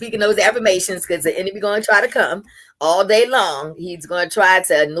start speaking those affirmations, because the enemy going to try to come all day long. He's going to try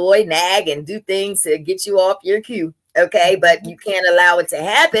to annoy, nag, and do things to get you off your cue. Okay, but you can't allow it to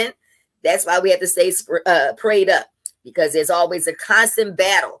happen. That's why we have to stay prayed up, because there's always a constant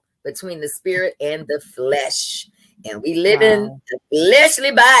battle between the spirit and the flesh. And we live in the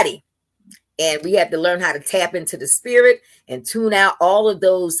fleshly body. And we have to learn how to tap into the spirit and tune out all of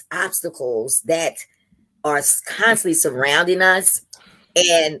those obstacles that are constantly surrounding us.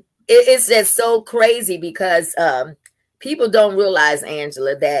 And it's just so crazy because people don't realize,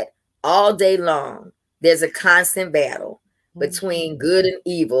 Angela, that all day long, there's a constant battle between good and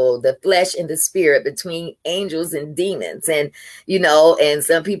evil, the flesh and the spirit, between angels and demons. And, you know, and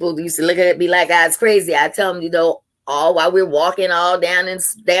some people used to look at it, be like, "God's crazy." I tell them, you know, all while we're walking all down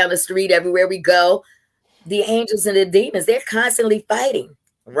the street, everywhere we go, the angels and the demons, they're constantly fighting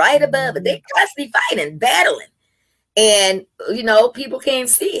right above it. They're constantly fighting, battling. And, you know, people can't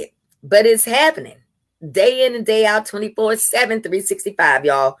see it, but it's happening day in and day out, 24/7, 365,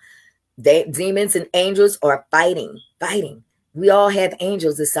 y'all. Demons and angels are fighting. We all have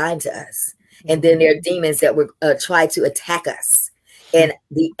angels assigned to us. And then there are demons that will try to attack us. And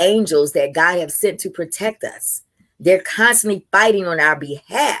the angels that God has sent to protect us, they're constantly fighting on our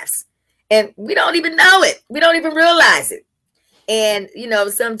behalf. And we don't even know it. We don't even realize it. And, you know,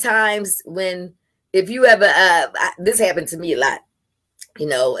 sometimes if you ever, this happened to me a lot, you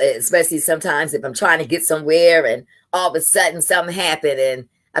know, especially sometimes if I'm trying to get somewhere and all of a sudden something happened and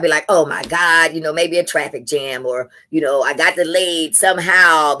I'd be like, "Oh my God," you know, maybe a traffic jam, or, you know, I got delayed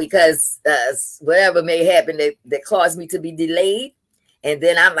somehow because whatever may happen that caused me to be delayed. And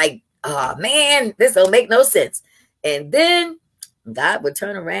then I'm like, "Oh man, this don't make no sense." And then God would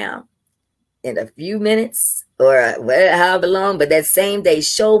turn around in a few minutes or however long, but that same day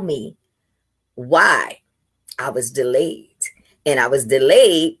show me why I was delayed. And I was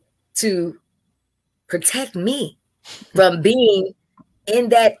delayed to protect me from being in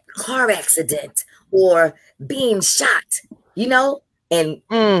that car accident or being shot, you know, and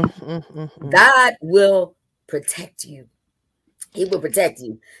God will protect you. He will protect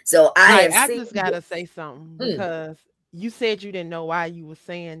you. So I just gotta say something because you said you didn't know why you were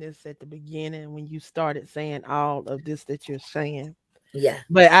saying this at the beginning when you started saying all of this that you're saying. Yeah.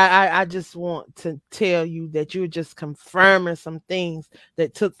 But I just want to tell you that you're just confirming some things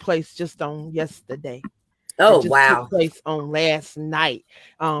that took place just on yesterday. Oh, just wow. Took place on last night.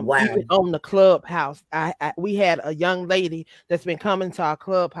 Wow. Even on the clubhouse. We had a young lady that's been coming to our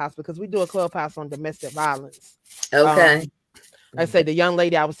clubhouse because we do a clubhouse on domestic violence. Okay. I say the young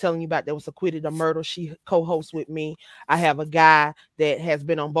lady I was telling you about that was acquitted of murder. She co-hosts with me. I have a guy that has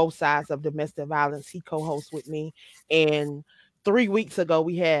been on both sides of domestic violence. He co-hosts with me. And 3 weeks ago,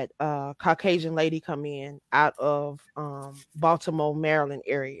 we had a Caucasian lady come in out of Baltimore, Maryland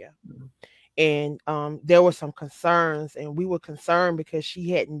area. And there were some concerns, and we were concerned because she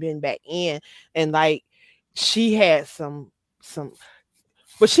hadn't been back in, and like she had some,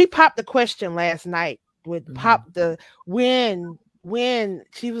 but she popped the question last night with pop the when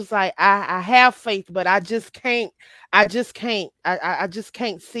she was like, I have faith, but I just can't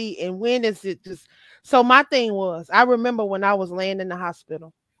see. And when is it just, so my thing was, I remember when I was laying in the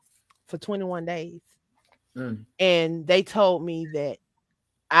hospital for 21 days and they told me that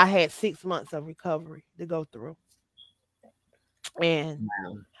I had 6 months of recovery to go through. And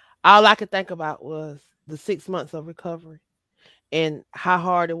all I could think about was the 6 months of recovery and how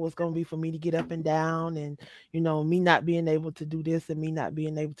hard it was going to be for me to get up and down, and, you know, me not being able to do this and me not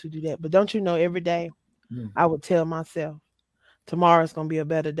being able to do that. But don't you know, every day I would tell myself, tomorrow's going to be a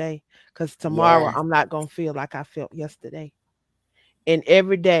better day, because tomorrow I'm not going to feel like I felt yesterday. And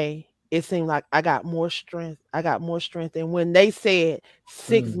every day it seemed like I got more strength. And when they said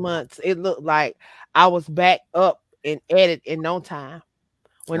 6 months, it looked like I was back up and at it in no time.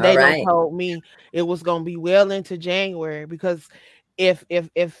 When they told me it was going to be well into January, because if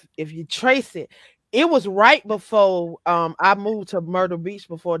you trace it, it was right before I moved to Myrtle Beach,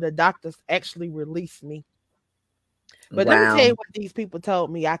 before the doctors actually released me. But let me tell you what these people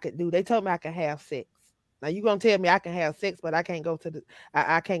told me I could do. They told me I could have sex. Now you're gonna tell me I can have sex, but I can't go to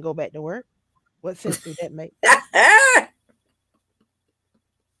I can't go back to work. What sense did that make?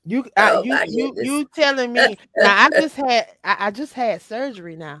 You telling me now? I just had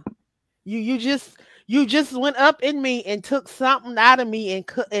surgery. Now you just went up in me and took something out of me and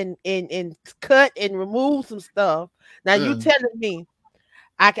cut and removed some stuff. Now you telling me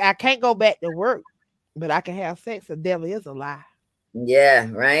I can't go back to work, but I can have sex? The devil is a lie. Yeah,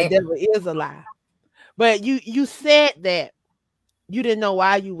 right. The devil is a lie. But you said that you didn't know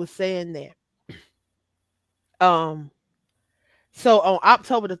why you were saying that. So on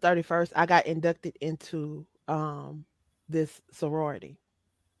October the 31st, I got inducted into this sorority.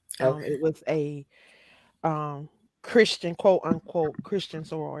 It was a Christian, quote unquote, Christian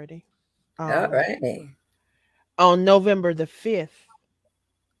sorority. All right. On November the 5th,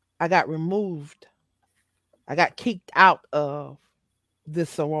 I got removed. I got kicked out of this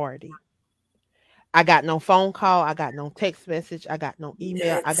sorority. I got no phone call. I got no text message. I got no email.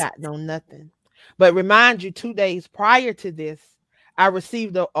 Yes. I got no nothing. But remind you, 2 days prior to this, I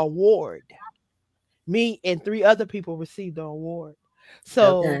received an award. Me and 3 other people received the award.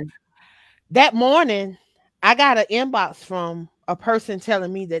 So that morning, I got an inbox from a person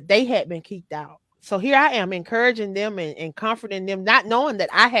telling me that they had been kicked out. So here I am encouraging them and comforting them, not knowing that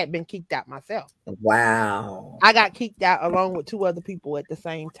I had been kicked out myself. Wow. I got kicked out along with 2 other people at the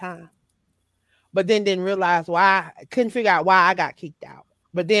same time. But then didn't realize why. I couldn't figure out why I got kicked out.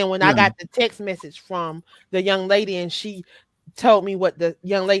 But then when I got the text message from the young lady and she told me what the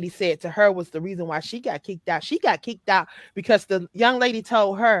young lady said to her was the reason why she got kicked out. She got kicked out because the young lady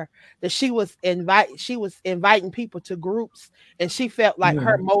told her that she was inviting people to groups, and she felt like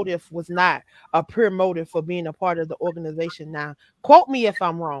her motive was not a pure motive for being a part of the organization. Now, quote me if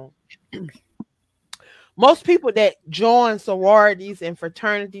I'm wrong. Most people that join sororities and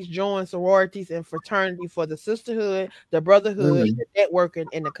fraternities join sororities and fraternity for the sisterhood, the brotherhood, the networking,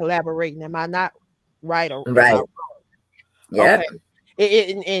 and the collaborating. Am I not right? Or right? Yeah.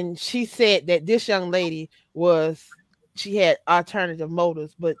 Okay. And she said that this young lady she had alternative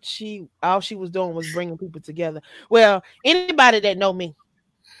motives, but all she was doing was bringing people together. Well, anybody that know me,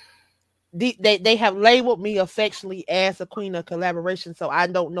 they have labeled me affectionately as a queen of collaboration. So I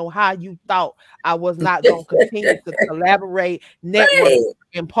don't know how you thought I was not going to continue to collaborate, network,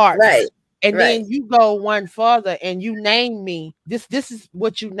 and partner. Right. And then you go one further and you name me. This is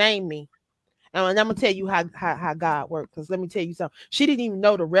what you name me. And I'm gonna tell you how God worked. Because let me tell you something. She didn't even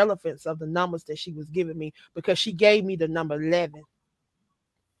know the relevance of the numbers that she was giving me, because she gave me the number 11.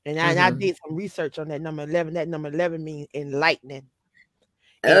 And I did some research on that number 11. That number 11 means enlightening.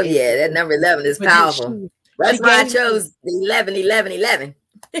 That number 11 is powerful. That's why I chose the 11.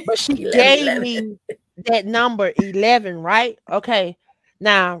 But she gave me that number 11, right? Okay.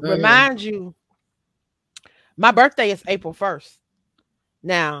 Now, remind you, my birthday is April 1st.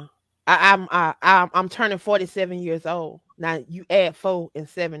 Now, I'm turning 47 years old. Now, you add 4 and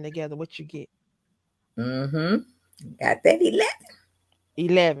 7 together, what you get? Got that 11.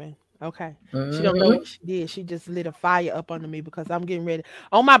 11. Okay. She don't know what she did. She just lit a fire up under me because I'm getting ready.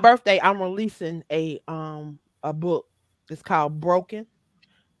 On my birthday, I'm releasing a book. It's called Broken,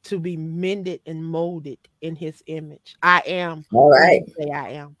 to be mended and molded in his image. I am. All right. Say I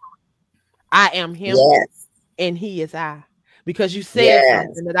am. I am him, and he is I. Because you said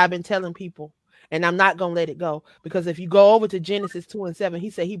something that I've been telling people, and I'm not going to let it go. Because if you go over to Genesis 2:7, he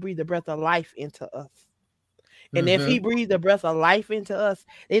said he breathed the breath of life into us. And if he breathed the breath of life into us,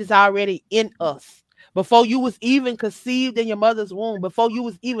 it is already in us. Before you was even conceived in your mother's womb, before you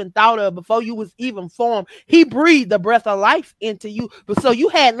was even thought of, before you was even formed, he breathed the breath of life into you. But so you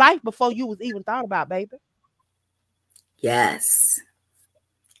had life before you was even thought about, baby. Yes.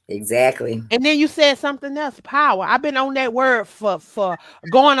 Exactly. And then you said something else, power. I've been on that word for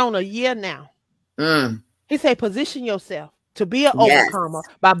going on a year now. He said, position yourself to be an overcomer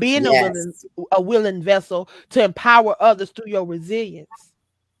by being a willing vessel to empower others through your resilience.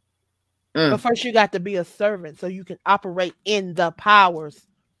 But first you got to be a servant so you can operate in the powers.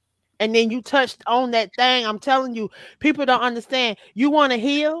 And then you touched on that thing. I'm telling you, people don't understand. You want to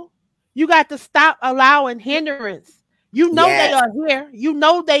heal? You got to stop allowing hindrance. You know they are here. You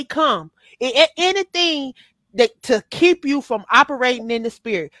know they come. Anything to keep you from operating in the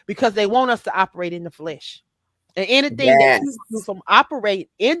spirit, because they want us to operate in the flesh. And anything that keeps you from operating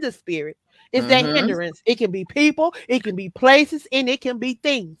in the spirit is that hindrance. It can be people, it can be places, and it can be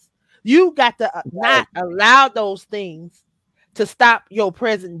things. You got to not allow those things to stop your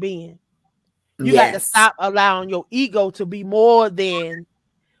present being. You got to stop allowing your ego to be more than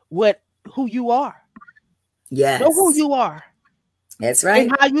who you are. Know who you are. That's right.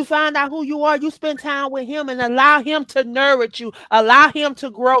 And how you find out who you are, you spend time with him and allow him to nourish you, allow him to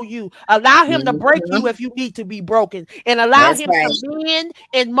grow you, allow him to break you if you need to be broken, and allow him to bend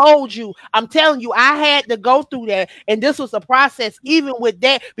and mold you. I'm telling you, I had to go through that, and this was a process even with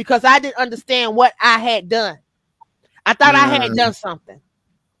that, because I didn't understand what I had done. I thought I had done something.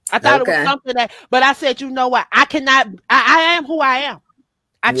 I thought it was something but I said, you know what? I am who I am.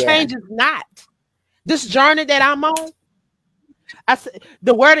 I change is not. This journey that I'm on, I said,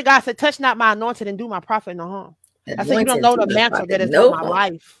 the word of God said, touch not my anointed and do my prophet no harm. I said, you don't know the mantle that is on my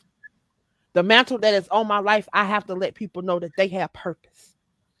life. The mantle that is on my life, I have to let people know that they have purpose.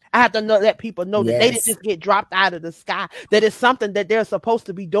 I have to let people know that they didn't just get dropped out of the sky, that it's something that they're supposed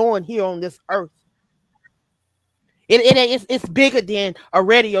to be doing here on this earth. It's bigger than a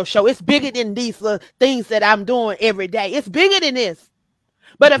radio show. It's bigger than these things that I'm doing every day. It's bigger than this.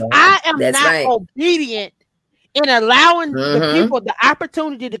 But if I am not obedient in allowing the people the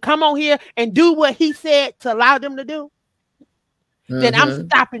opportunity to come on here and do what he said to allow them to do, then I'm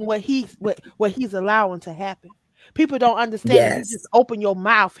stopping what he's allowing to happen. People don't understand that you just open your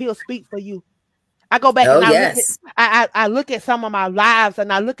mouth, he'll speak for you. I go back and I look at some of my lives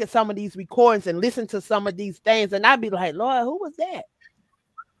and I look at some of these recordings and listen to some of these things and I'd be like, Lord, who was that?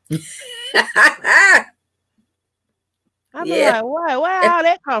 I'd be like, where all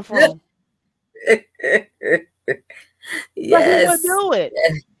that come from? But he will do it.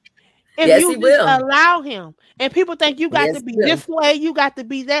 If you just allow him. And people think you got to be this way, you got to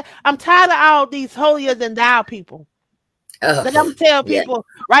be that. I'm tired of all these holier than thou people. But I'm tell people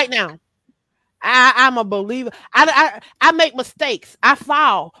right now, I'm a believer. I make mistakes. I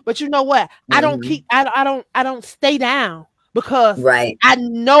fall. But you know what? I don't stay down because I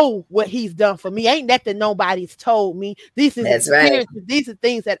know what he's done for me. Ain't that nobody's told me. These are experiences. These are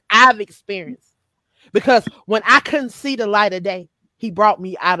things that I've experienced. Because when I couldn't see the light of day, he brought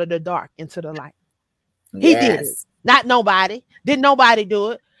me out of the dark into the light. He did it. Not nobody. Didn't nobody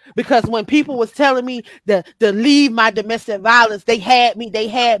do it. Because when people was telling me to leave my domestic violence, they had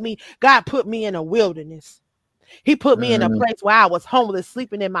me. God put me in a wilderness. He put me in a place where I was homeless,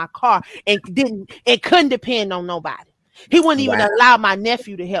 sleeping in my car and couldn't depend on nobody. He wouldn't even allow my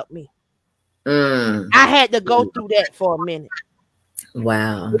nephew to help me. I had to go through that for a minute.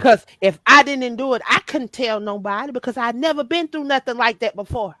 Wow. Because if I didn't do it, I couldn't tell nobody because I'd never been through nothing like that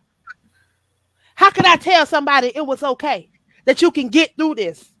before. How could I tell somebody it was okay that you can get through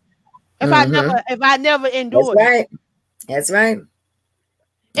this if I never endured it? That's right.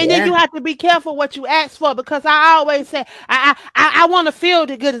 And then you have to be careful what you ask for, because I always say I want to feel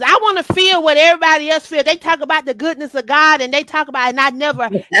the goodness. I want to feel what everybody else feels. They talk about the goodness of God and they talk about it, and I never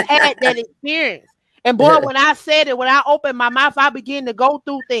had that experience. And boy, when I said it, when I opened my mouth, I began to go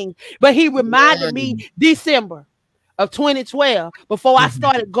through things. But he reminded me December of 2012, before I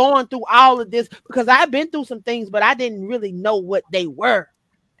started going through all of this, because I've been through some things, but I didn't really know what they were.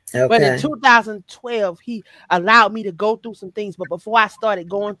 But in 2012, he allowed me to go through some things. But before I started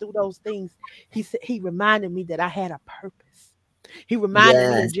going through those things, he reminded me that I had a purpose. He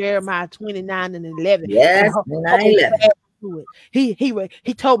reminded me of Jeremiah 29:11. Yes,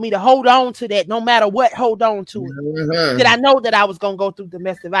 He told me to hold on to that no matter what, hold on to it. Did I know that I was going to go through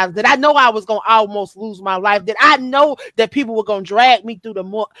domestic violence? Did I know I was going to almost lose my life? Did I know that people were going to drag me through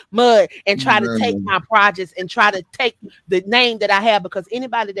the mud and try to take my projects and try to take the name that I have? Because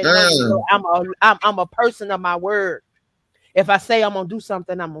anybody that knows me, I'm a person of my word. If I say I'm going to do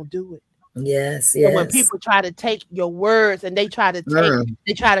something, I'm going to do it. Yes. So when people try to take your words and they try to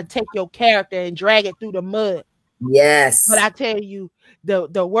take your character and drag it through the mud. Yes. But I tell you,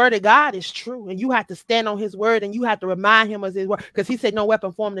 the word of God is true, and you have to stand on his word, and you have to remind him of his word, because he said no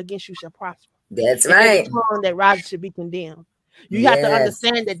weapon formed against you shall prosper. That's right. That rises should be condemned. You have to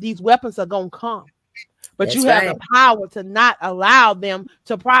understand that these weapons are going to come, but you have the power to not allow them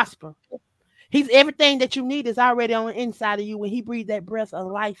to prosper. Everything that you need is already on the inside of you when he breathed that breath of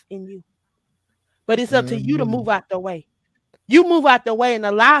life in you. But it's up to you to move out the way. You move out the way and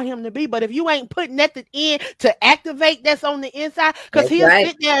allow him to be. But if you ain't putting nothing in to activate that's on the inside, because he'll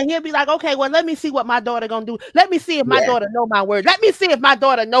sit there and he'll be like, okay, well, let me see what my daughter gonna do. Let me see if my daughter know my word. Let me see if my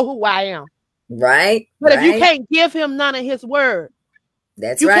daughter know who I am. Right. But if you can't give him none of his word,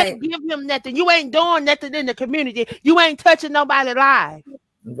 that's you can't give him nothing. You ain't doing nothing in the community. You ain't touching nobody's life.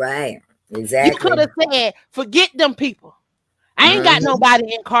 Right. Exactly. You could have said, forget them people. I ain't got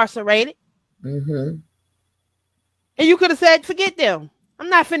nobody incarcerated. And you could have said, forget them. I'm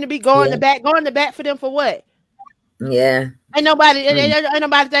not finna be going to bat for them for what? Yeah. Ain't nobody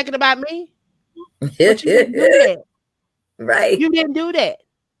thinking about me. But you didn't do that. Right. You didn't do that.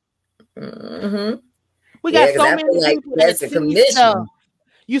 We got so many people that see stuff.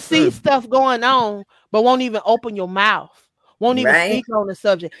 You see stuff going on, but won't even open your mouth. Won't even speak on the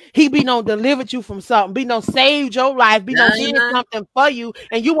subject. He be no delivered you from something. Be no saved your life. Be no did something for you,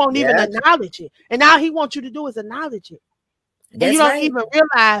 and you won't even acknowledge it. And all he wants you to do is acknowledge it. And you don't even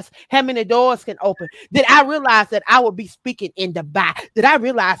realize how many doors can open. Did I realize that I would be speaking in Dubai? Did I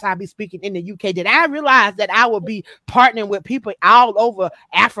realize I'd be speaking in the UK? Did I realize that I would be partnering with people all over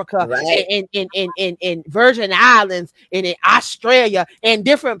Africa in Virgin Islands and in Australia and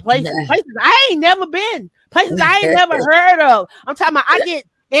different places? Places I ain't never been. Places I ain't never heard of. I'm talking about I get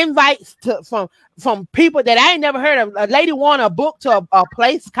invites from people that I ain't never heard of. A lady won a book to a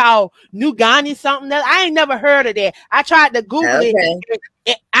place called New Ghana something that I ain't never heard of that. I tried to Google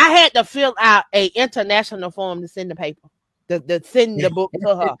it. I had to fill out a international form to send the paper. To send the book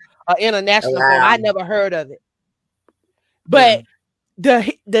to her. An international form. I never heard of it. But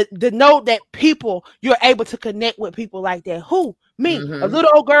the know that people, you're able to connect with people like that. Who? Me, a Mm-hmm.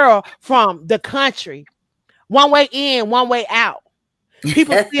 little old girl from the country, one way in, one way out.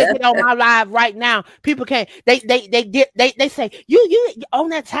 People still get on my live right now. People can't. They say you on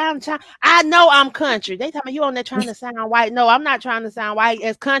that time. I know I'm country. They tell me you on there trying to sound white. No, I'm not trying to sound white.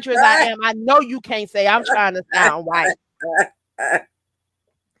 As country as I am, I know you can't say I'm trying to sound white.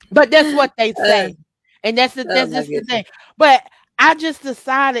 But that's what they say, and that's just the thing. But I just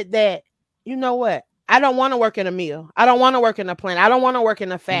decided that, you know what? I don't want to work in a mill. I don't want to work in a plant. I don't want to work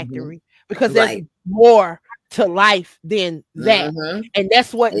in a factory, because there's more to life than that. And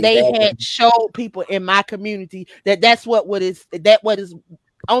that's what they had showed people in my community, that's what is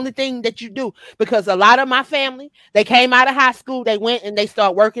only thing that you do. Because a lot of my family, they came out of high school, they went and they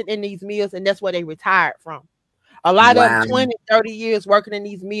start working in these mills, and that's where they retired from. A lot of 20, 30 years working in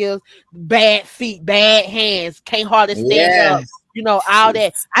these mills, bad feet, bad hands, can't hardly stand up, you know, all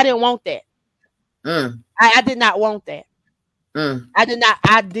that. I didn't want that. I did not want that.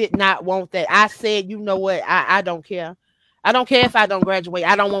 I did not want that. I said, you know what? I don't care. I don't care if I don't graduate.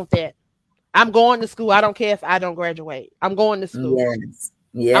 I don't want that. I'm going to school. I don't care if I don't graduate. I'm going to school. I'm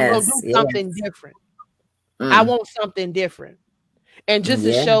going to do something different. I want something different. And just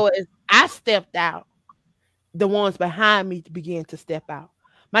to show it, I stepped out. The ones behind me began to step out.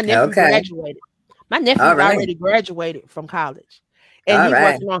 My nephew graduated. My nephew's already graduated from college.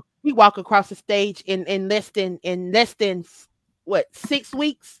 And he walked across the stage in less than what, 6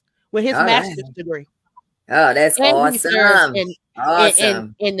 weeks with his master's degree. Oh, that's awesome.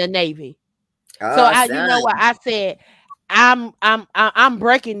 In the Navy. So you know what I said? I'm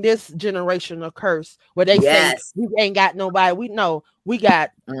breaking this generational curse where they say we ain't got nobody. We know we got.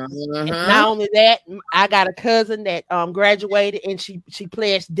 Not only that, I got a cousin that graduated and she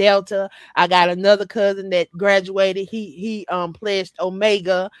pledged Delta. I got another cousin that graduated. He pledged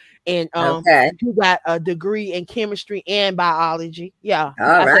Omega, and he got a degree in chemistry and biology. Yeah.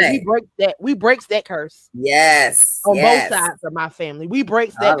 We breaks that curse. On both sides of my family. We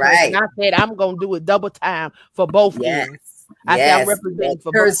breaks that curse. And I said I'm gonna do it double time for both ends. I said I'm representing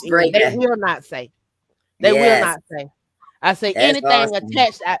for both ends. They will not say. They will not say. I say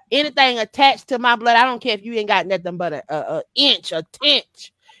anything attached to my blood. I don't care if you ain't got nothing but a inch, a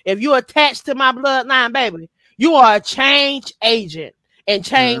tench. If you attached to my bloodline, baby, you are a change agent, and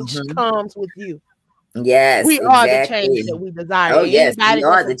change comes with you. We are the change that we desire. Anybody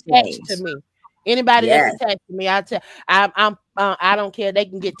that's attached to me, anybody that's attached to me, I don't care. They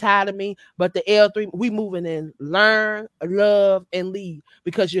can get tired of me, but the L3, we moving in, learn, love, and lead,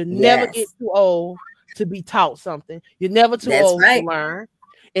 because you never get too old to be taught something. You're never too old to learn.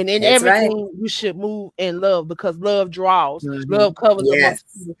 And in everything, you should move in love, because love draws. Love covers a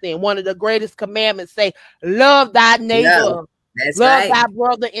multitude of things. One of the greatest commandments say, love thy neighbor. Love thy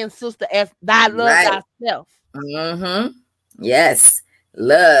brother and sister as thy love thyself. Yes.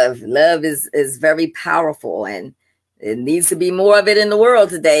 Love is very powerful, and it needs to be more of it in the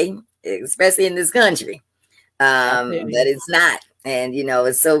world today, especially in this country. But it's not. And, you know,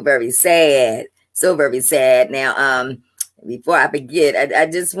 it's so very sad. So very sad. Now, before I forget, I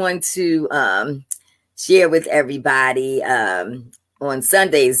just want to share with everybody, on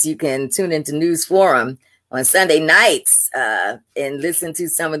Sundays, you can tune into News Forum on Sunday nights and listen to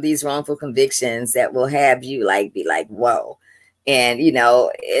some of these wrongful convictions that will have you be like, whoa. And, you know,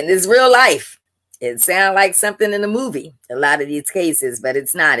 and it's real life. It sounds like something in a movie, a lot of these cases, but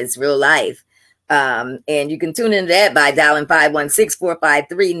it's not. It's real life. And you can tune into that by dialing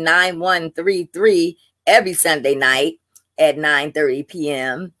 516-453-9133 every Sunday night at 9:30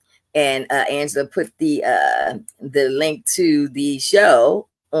 p.m. And Angela put the link to the show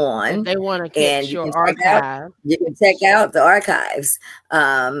on. If they want to catch your archive. You can check out the archives.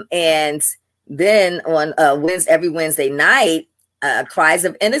 And then on every Wednesday night, Cries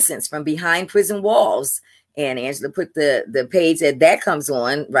of Innocence from Behind Prison Walls. And Angela put the page that comes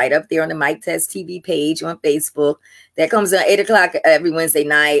on right up there on the Mike Test TV page on Facebook. That comes on 8 o'clock every Wednesday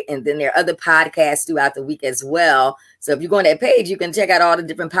night. And then there are other podcasts throughout the week as well. So if you go on that page, you can check out all the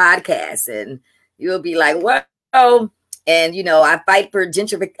different podcasts, and you'll be like, whoa. And, you know, I fight for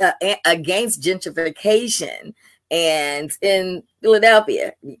against gentrification and in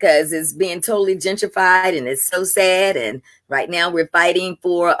Philadelphia, because it's being totally gentrified, and it's so sad. And right now we're fighting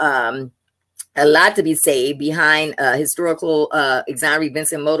for a lot to be saved behind historical Exonery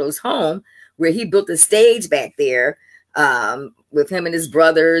Vincent Moto's home, where he built a stage back there with him and his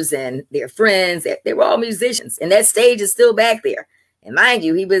brothers and their friends. They were all musicians, and that stage is still back there. And mind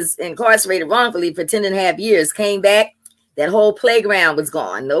you, he was incarcerated wrongfully for 10.5 years, came back. That whole playground was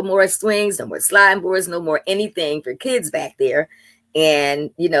gone. No more swings, no more sliding boards, no more anything for kids back there.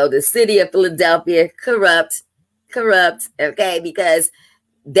 And, you know, the city of Philadelphia, corrupt, okay, because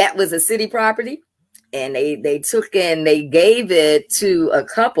that was a city property. And they took and they gave it to a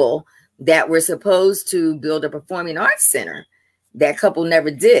couple that were supposed to build a performing arts center. That couple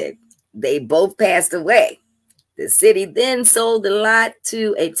never did. They both passed away. The city then sold the lot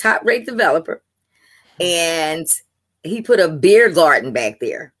to a top-rate developer, and he put a beer garden back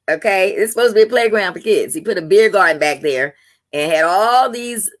there. Okay, it's supposed to be a playground for kids. He put a beer garden back there and had all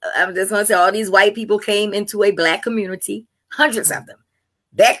these, I'm just going to say, all these white people came into a black community, hundreds of them,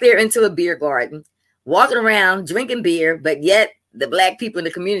 back there into a beer garden, walking around, drinking beer, but yet the black people in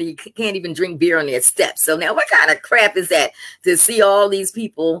the community can't even drink beer on their steps. So now what kind of crap is that to see all these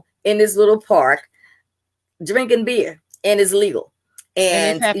people in this little park drinking beer, and it's legal?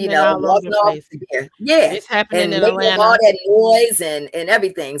 And you know, walking off the beer. Yeah. It's happening in Atlanta. All that noise and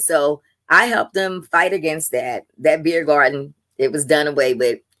everything. So I helped them fight against that beer garden. It was done away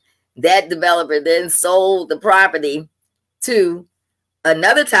with. That developer then sold the property to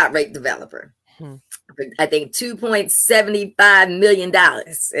another top-rate developer. I think $2.75 million.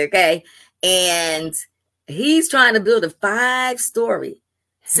 Okay. And he's trying to build a 5-story,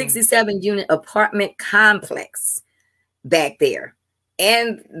 67-unit apartment complex back there.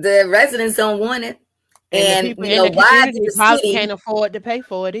 And the residents don't want it. And the people in the community probably can't afford to pay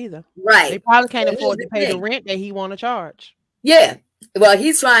for it either. Right. They probably can't afford to pay the rent that he want to charge. Yeah. Well,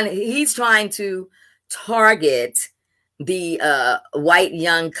 he's trying to target the white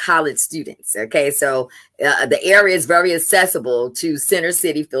young college students. Okay. So the area is very accessible to Center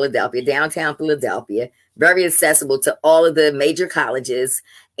City, Philadelphia, downtown Philadelphia, very accessible to all of the major colleges.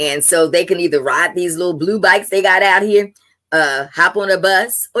 And so they can either ride these little blue bikes they got out here, hop on a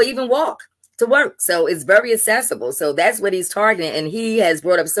bus, or even walk to work. So it's very accessible. So that's what he's targeting. And he has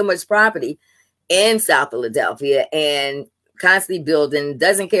brought up so much property in South Philadelphia and constantly building,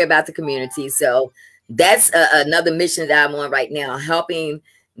 doesn't care about the community. So that's another mission that I'm on right now, helping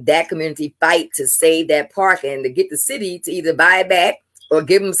that community fight to save that park and to get the city to either buy it back or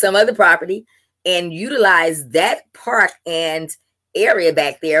give them some other property and utilize that park and area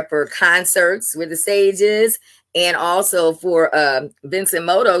back there for concerts where the stage is, and also for Vincent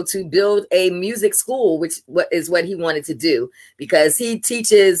Moto to build a music school, which is what he wanted to do, because he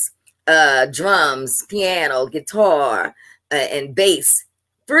teaches drums, piano, guitar, and bass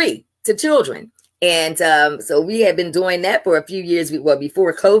free to children. And so we have been doing that for a few years,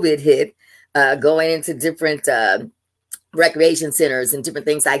 before COVID hit, going into different recreation centers and different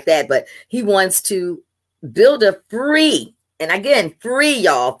things like that. But he wants to build a free, and again, free,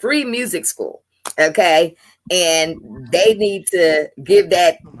 y'all, free music school. Okay. And they need to give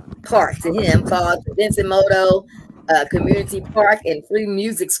that park to him, called Vincent Moto Community Park and Free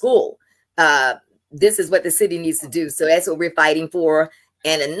Music School. This is what the city needs to do. So that's what we're fighting for.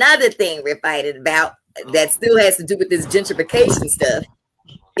 And another thing we're fighting about that still has to do with this gentrification stuff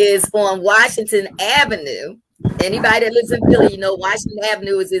is on Washington Avenue. Anybody that lives in Philly, you know, Washington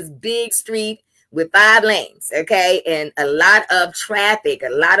Avenue is this big street with 5 lanes, okay? And a lot of traffic, a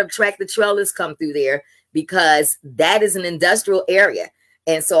lot of tractor trailers come through there because that is an industrial area.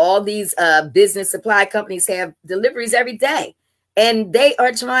 And so all these business supply companies have deliveries every day. And they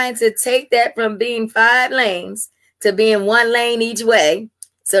are trying to take that from being 5 lanes to being 1 lane each way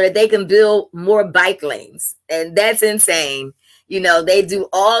so that they can build more bike lanes. And that's insane. You know, they do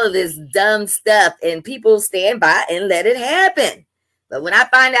all of this dumb stuff and people stand by and let it happen. But when I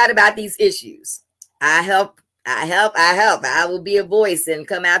find out about these issues, I help. I will be a voice and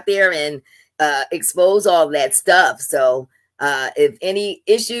come out there and expose all that stuff. So if any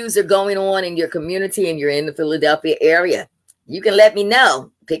issues are going on in your community and you're in the Philadelphia area, you can let me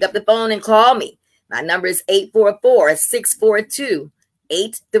know. Pick up the phone and call me. My number is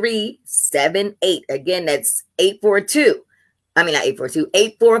 844-642-8378. Again, that's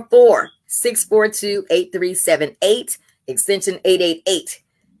 844-642-8378, extension 888.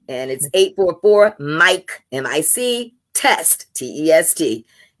 And it's 844-MIC, M-I-C, test, T-E-S-T.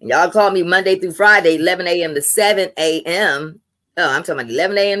 And y'all call me Monday through Friday, 11 a.m. to 7 a.m. Oh, I'm talking about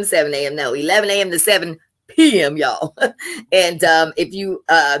 11 a.m. to 7 a.m. No, 11 a.m. to 7 p.m., y'all. And if you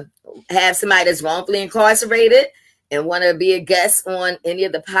have somebody that's wrongfully incarcerated and want to be a guest on any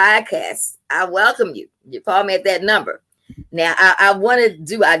of the podcasts, I welcome you. You call me at that number. Now, I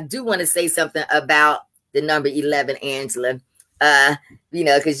do want to say something about the number 11, Angela. You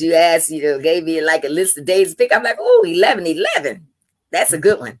know, because you asked, you know, gave me like a list of days to pick. I'm like, oh, 11. That's a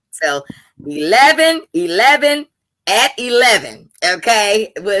good one. So 11 at 11.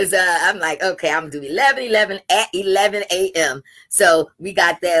 Okay. It was, I'm like, okay, I'm going to do 11 at 11 a.m. So we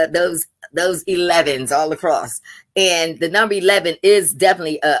got those those 11s all across. And the number 11 is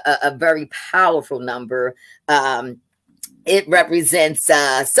definitely a very powerful number. It represents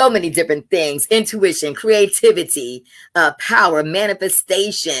so many different things: intuition, creativity, power,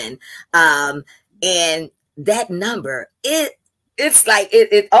 manifestation. And that number, it's like,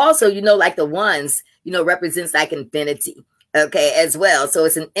 it also, you know, like the ones, you know, represents like infinity, okay, as well. So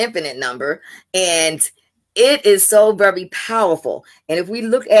it's an infinite number, and it is so very powerful. And if we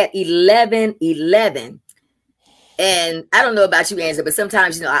look at 1111, and I don't know about you, Angela, but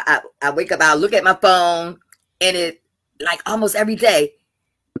sometimes, you know, I wake up, I'll look at my phone, and it, like almost every day,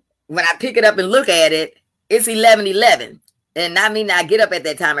 when I pick it up and look at it, it's 11:11. And I mean, I get up at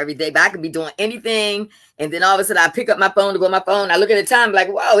that time every day, but I could be doing anything. And then all of a sudden I pick up my phone to go on my phone. I look at the time like,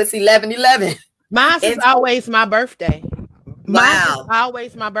 whoa, it's 11:11. Mine is always my birthday. Wow. Mine is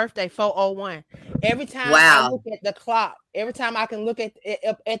always my birthday, 401. Every time wow. I look at the clock, every time I can look at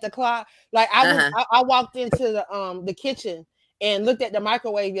the clock, like I walked into the kitchen and looked at the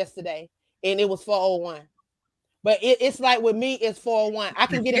microwave yesterday, and it was 401. But it's like with me, it's 401. I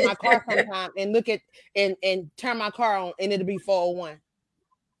can get in my car sometime and look at and turn my car on, and it'll be 401.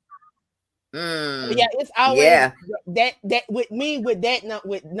 Yeah, it's always that with me, with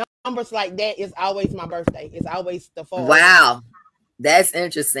numbers like that, it's always my birthday. It's always the 401. Wow, that's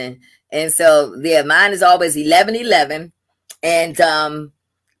interesting. And so yeah, mine is always 11:11 and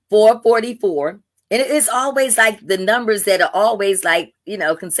 4:44. And it's always like the numbers that are always like, you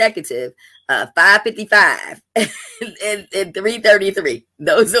know, consecutive. 5:55 and 3:33.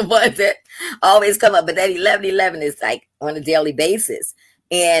 Those are ones that always come up. But that 11:11 is like on a daily basis.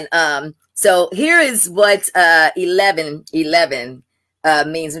 And so here is what 11:11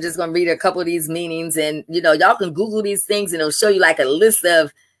 means. I'm just going to read a couple of these meanings, and you know, y'all can Google these things, and it'll show you like a list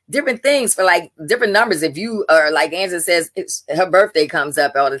of different things for like different numbers. If you are like Angela says, her birthday comes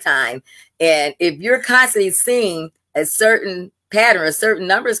up all the time, and if you're constantly seeing a certain pattern or certain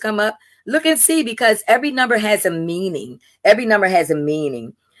numbers come up, look and see, because every number has a meaning. Every number has a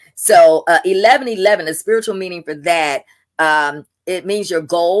meaning. So 11:11, the spiritual meaning for that, it means your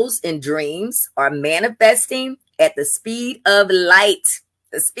goals and dreams are manifesting at the speed of light.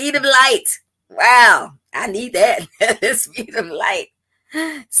 The speed of light. Wow, I need that. The speed of light.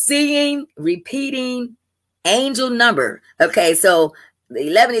 Seeing, repeating, angel number. Okay, so the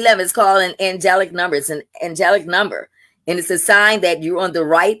 11:11 is called an angelic number. It's an angelic number. And it's a sign that you're on the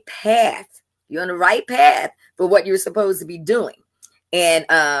right path. You're on the right path for what you're supposed to be doing. And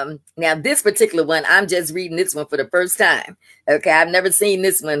now this particular one, I'm just reading this one for the first time. Okay, I've never seen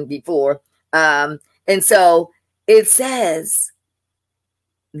this one before. And so it says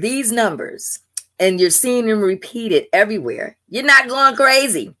these numbers, and you're seeing them repeated everywhere. You're not going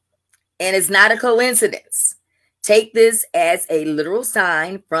crazy. And it's not a coincidence. Take this as a literal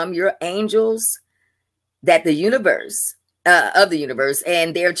sign from your angels that the universe, of the universe,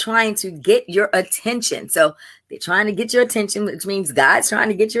 and they're trying to get your attention. So they're trying to get your attention, which means God's trying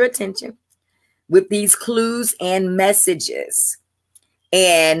to get your attention with these clues and messages.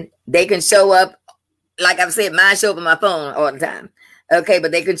 And they can show up, like I've said, mine show up on my phone all the time. Okay,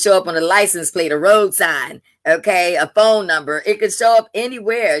 but they can show up on a license plate, a road sign, okay, a phone number. It could show up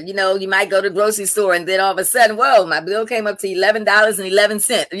anywhere. You know, you might go to the grocery store and then all of a sudden, whoa, my bill came up to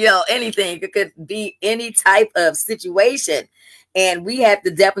 $11.11. You know, anything. It could be any type of situation. And we have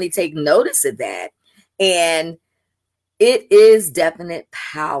to definitely take notice of that. And it is definite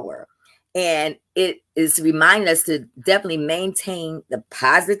power. And it is reminding us to definitely maintain the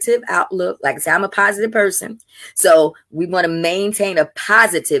positive outlook. Like I said, I'm a positive person. So we want to maintain a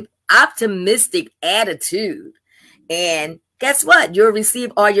positive, optimistic attitude. And guess what? You'll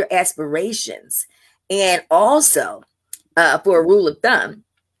receive all your aspirations. And also, for a rule of thumb,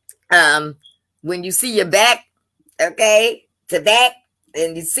 when you see your back, okay, to back,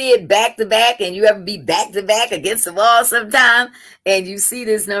 and you see it back to back, and you ever be back to back against the wall sometime, and you see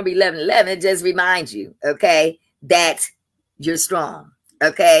this number 11:11, it just reminds you, okay, that you're strong.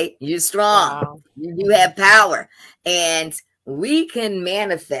 Okay, you're strong. Wow. You have power, and we can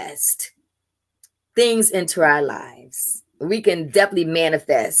manifest things into our lives. We can definitely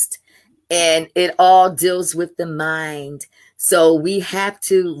manifest, and it all deals with the mind. So we have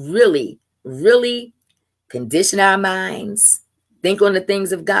to really, really condition our minds. Think on the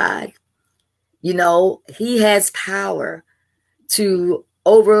things of God. You know, he has power to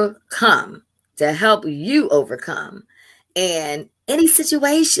overcome, to help you overcome in any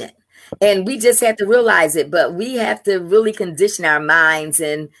situation. And we just have to realize it, but we have to really condition our minds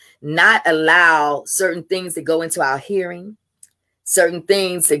and not allow certain things to go into our hearing, certain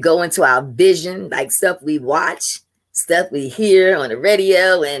things to go into our vision, like stuff we watch, stuff we hear on the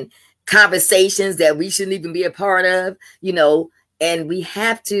radio, and conversations that we shouldn't even be a part of, you know, and we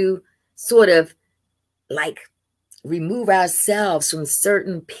have to sort of like remove ourselves from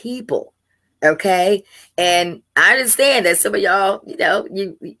certain people. Okay. And I understand that some of y'all, you know,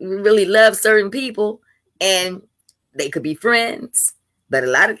 you really love certain people and they could be friends, but a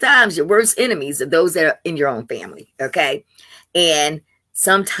lot of times your worst enemies are those that are in your own family. Okay. And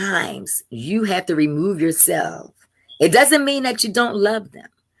sometimes you have to remove yourself. It doesn't mean that you don't love them,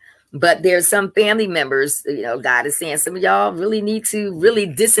 but there's some family members, you know, God is saying some of y'all really need to really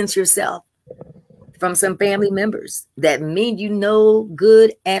distance yourself from some family members that mean you no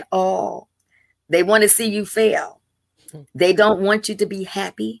good at all. They want to see you fail. They don't want you to be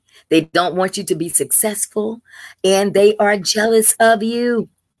happy. They don't want you to be successful. And they are jealous of you.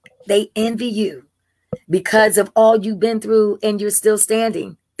 They envy you because of all you've been through and you're still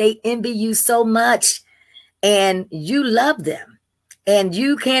standing. They envy you so much and you love them and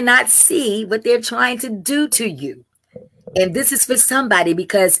you cannot see what they're trying to do to you. And this is for somebody,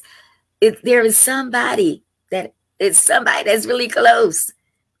 because if there is somebody that is somebody that's really close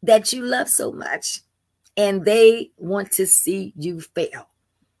that you love so much and they want to see you fail.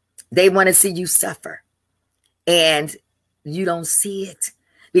 They want to see you suffer and you don't see it,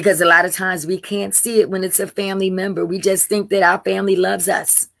 because a lot of times we can't see it when it's a family member. We just think that our family loves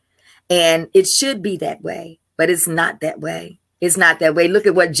us and it should be that way, but it's not that way. It's not that way. Look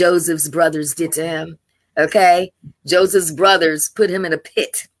at what Joseph's brothers did to him. Okay. Joseph's brothers put him in a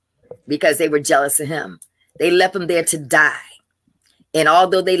pit because they were jealous of him. They left him there to die. And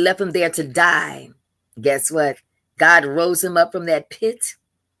although they left him there to die, guess what? God rose him up from that pit.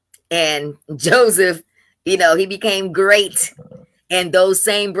 And Joseph, you know, he became great. And those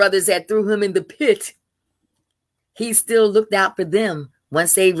same brothers that threw him in the pit, he still looked out for them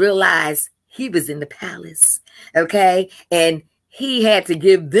once they realized he was in the palace. Okay. And he had to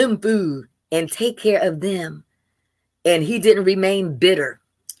give them food and take care of them. And he didn't remain bitter.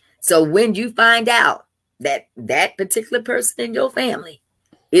 So when you find out that that particular person in your family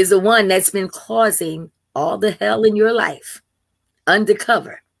is the one that's been causing all the hell in your life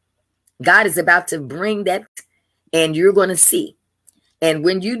undercover, God is about to bring that and you're going to see. And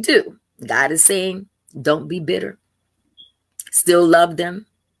when you do, God is saying, don't be bitter. Still love them.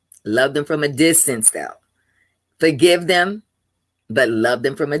 Love them from a distance though. Forgive them, but love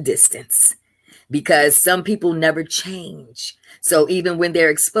them from a distance. Because some people never change. So even when they're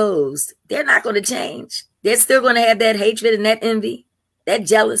exposed, they're not going to change. They're still going to have that hatred and that envy, that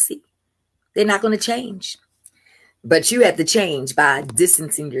jealousy. They're not going to change. But you have to change by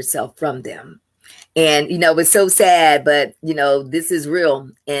distancing yourself from them. And, you know, it's so sad, but, you know, this is real.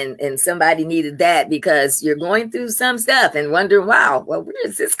 And somebody needed that, because you're going through some stuff and wondering, wow, well, where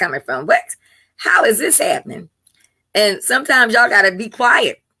is this coming from? How is this happening? And sometimes y'all got to be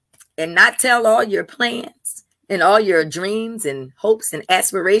quiet and not tell all your plans and all your dreams and hopes and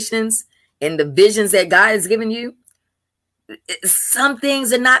aspirations and the visions that God has given you. Some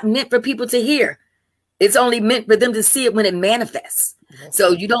things are not meant for people to hear. It's only meant for them to see it when it manifests.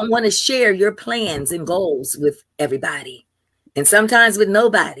 So you don't want to share your plans and goals with everybody. And sometimes with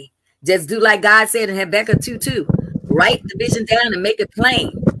nobody. Just do like God said in Habakkuk 2:2. Write the vision down and make it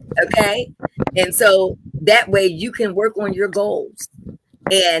plain. Okay. And so that way you can work on your goals.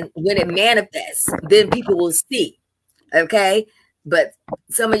 And when it manifests, then people will see. Okay. But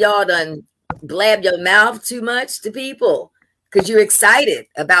some of y'all done blab your mouth too much to people because you're excited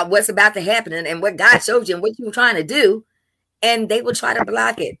about what's about to happen and what God showed you and what you're trying to do. And they will try to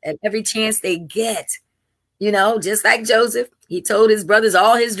block it at every chance they get. You know, just like Joseph, he told his brothers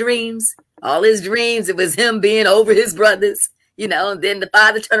all his dreams. It was him being over his brothers, you know, and then the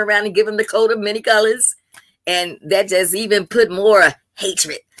father turned around and give him the coat of many colors. And that just even put more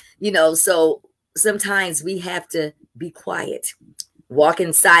hatred, you know. So sometimes we have to be quiet, walk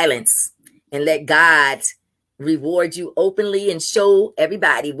in silence, and let God reward you openly and show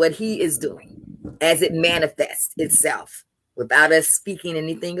everybody what he is doing as it manifests itself without us speaking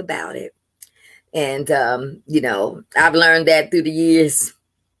anything about it. And, you know, I've learned that through the years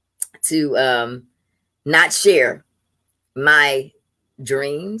to not share my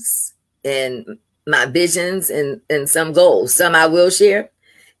dreams and my visions and some goals. Some I will share,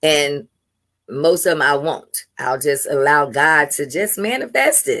 and most of them I won't. I'll just allow God to just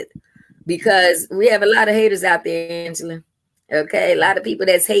manifest it, because we have a lot of haters out there, Angela. Okay, a lot of people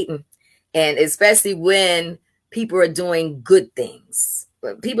that's hating, and especially when people are doing good things.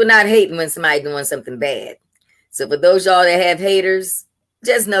 But people not hating when somebody doing something bad. So for those y'all that have haters,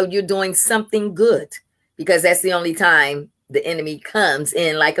 just know you're doing something good, because that's the only time the enemy comes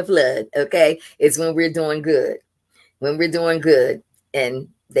in like a flood. Okay, it's when we're doing good. When we're doing good, and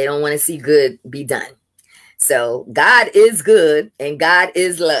They don't want to see good be done. So God is good and God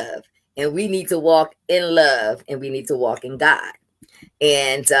is love. And we need to walk in love and we need to walk in God.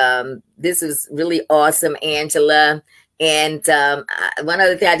 And this is really awesome, Angela. And one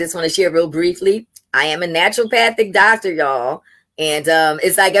other thing I just want to share real briefly. I am a naturopathic doctor, y'all. And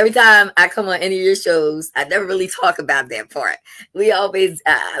it's like every time I come on any of your shows, I never really talk about that part. We always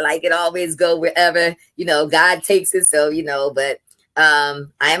like it always go wherever, you know, God takes it. So, you know, but I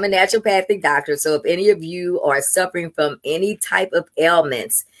am a naturopathic doctor. So if any of you are suffering from any type of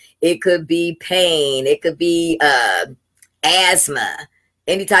ailments, it could be pain, it could be asthma,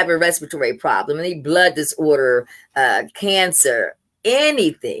 any type of respiratory problem, any blood disorder, cancer,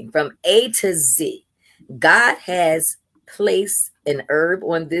 anything from A to Z. God has placed an herb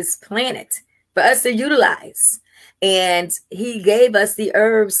on this planet for us to utilize. And he gave us the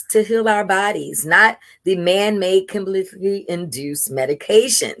herbs to heal our bodies, not the man-made chemically induced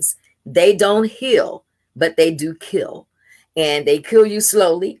medications. They don't heal, but they do kill. And they kill you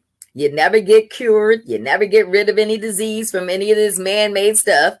slowly. You never get cured. You never get rid of any disease from any of this man-made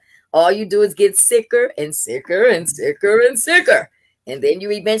stuff. All you do is get sicker and sicker and sicker and sicker. And then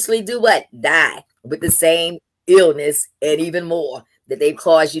you eventually do what? Die with the same illness and even more that they've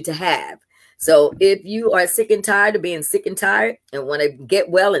caused you to have. So if you are sick and tired of being sick and tired and want to get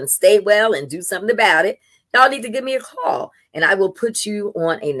well and stay well and do something about it, y'all need to give me a call and I will put you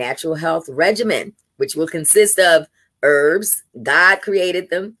on a natural health regimen, which will consist of herbs. God created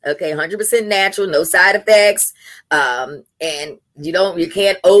them. Okay. 100% natural, no side effects. And you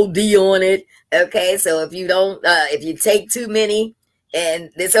can't OD on it. Okay. So if you don't, if you take too many, and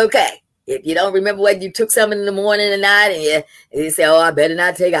it's okay. If you don't remember what you took some in the morning and night, and you say, oh, I better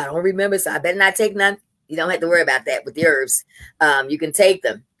not take, I don't remember, so I better not take none. You don't have to worry about that with the herbs. You can take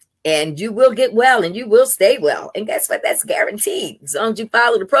them and you will get well and you will stay well. And guess what? That's guaranteed. As long as you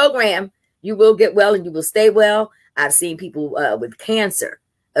follow the program, you will get well and you will stay well. I've seen people with cancer,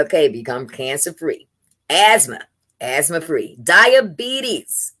 okay, become cancer-free. Asthma-free.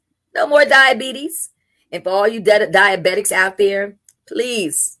 Diabetes. No more diabetes. And for all you diabetics out there,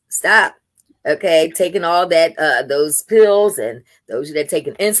 please stop. Okay, taking all that those pills and those that are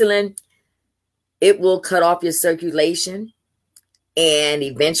taking insulin, it will cut off your circulation, and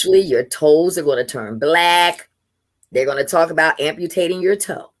eventually your toes are going to turn black. They're going to talk about amputating your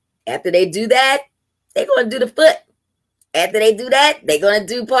toe. After they do that, they're going to do the foot. After they do that, they're going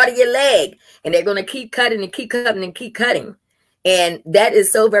to do part of your leg, and they're going to keep cutting and keep cutting and keep cutting. And that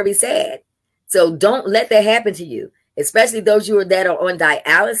is so very sad. So don't let that happen to you, especially those that are on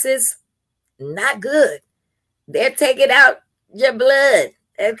dialysis. Not good. They're taking out your blood,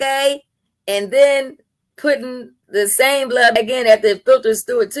 okay? And then putting the same blood back in after it filters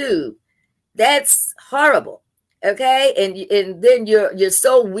through a tube. That's horrible, okay? And then you're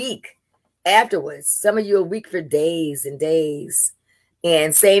so weak afterwards. Some of you are weak for days and days.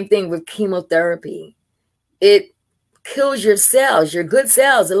 And same thing with chemotherapy. It kills your cells, your good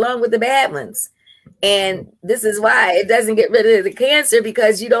cells, along with the bad ones. And this is why it doesn't get rid of the cancer,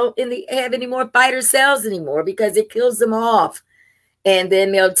 because you don't have any more fighter cells anymore, because it kills them off. And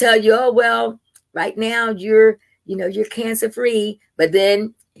then they'll tell you, oh, well, right now you're cancer free. But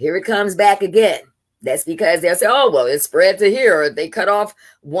then here it comes back again. That's because they'll say, oh, well, it's spread to here. Or they cut off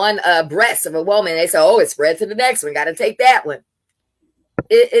one breast of a woman. They say, oh, it's spread to the next one. Got to take that one.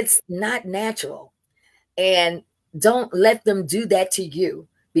 It's not natural. And don't let them do that to you,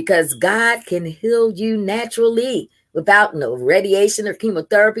 because God can heal you naturally without no radiation or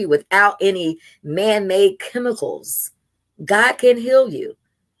chemotherapy, without any man-made chemicals. God can heal you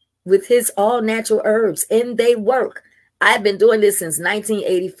with his all-natural herbs, and they work. I've been doing this since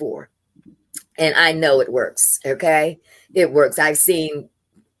 1984, and I know it works, okay? It works. I've seen,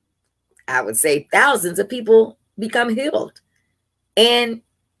 I would say, thousands of people become healed and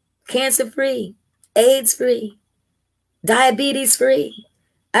cancer-free, AIDS-free, diabetes-free.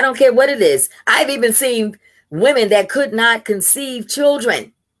 I don't care what it is. I've even seen women that could not conceive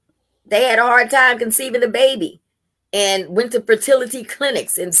children. They had a hard time conceiving a baby and went to fertility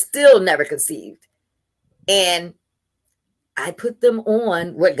clinics and still never conceived. And I put them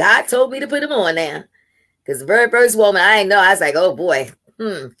on what God told me to put them on now. Because the very first woman, I know, I was like, oh boy.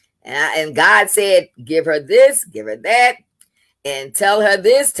 And God said, give her this, give her that, and tell her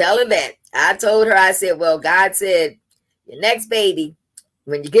this, tell her that. I told her, I said, well, God said, your next baby,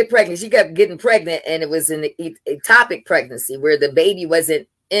 when you get pregnant, she kept getting pregnant, and it was an ectopic pregnancy where the baby wasn't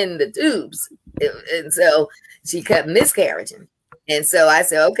in the tubes. And so she kept miscarriaging. And so I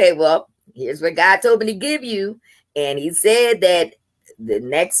said, okay, well, here's what God told me to give you. And he said that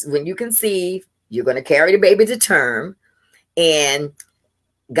when you conceive, you're going to carry the baby to term. And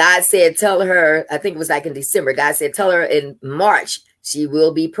God said, tell her, I think it was like in December, God said, tell her in March, she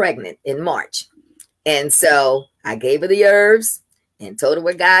will be pregnant in March. And so I gave her the herbs and told her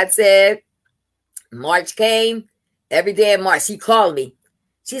what God said. March came. Every day in March, she called me.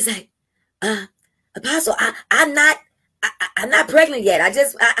 She's like, Apostle, I'm not pregnant yet.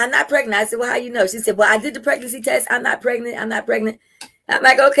 I'm not pregnant. I said, well, how you know? She said, well, I did the pregnancy test. I'm not pregnant. I'm not pregnant. I'm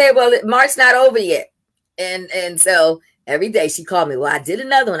like, okay, well, March not over yet. And so every day she called me. Well, I did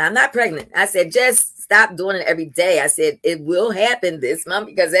another one. I'm not pregnant. I said, just stop doing it every day. I said, it will happen this month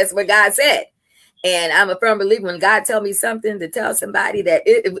because that's what God said. And I'm a firm believer when God tells me something to tell somebody that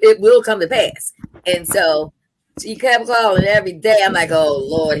it will come to pass. And so she kept calling every day. I'm like, oh,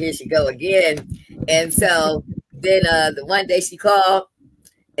 Lord, here she go again. And so then the one day she called.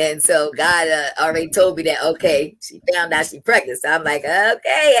 And so God already told me that, okay, she found out she's pregnant. So I'm like,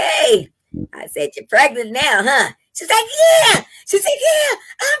 okay, hey. I said, you're pregnant now, huh? She's like, yeah. She said, yeah,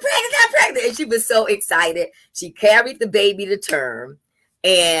 I'm pregnant. And she was so excited. She carried the baby to term.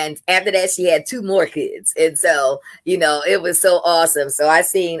 And after that, she had 2 more kids. And so, you know, it was so awesome. So I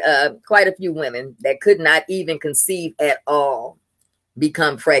seen quite a few women that could not even conceive at all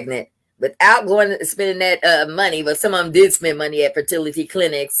become pregnant without spending that money. But some of them did spend money at fertility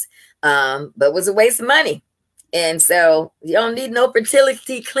clinics, but it was a waste of money. And so you don't need no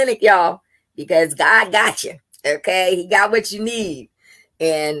fertility clinic, y'all, because God got you. Okay. He got what you need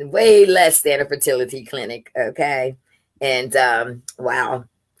and way less than a fertility clinic. Okay. And wow,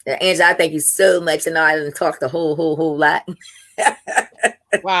 Angela, I thank you so much. And I didn't talk the whole lot.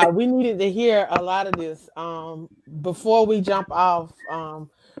 Wow, we needed to hear a lot of this. Before we jump off,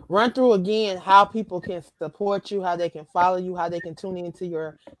 run through again how people can support you, how they can follow you, how they can tune into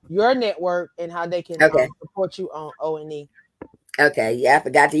your network, and how they can support you on O&E. Okay, yeah, I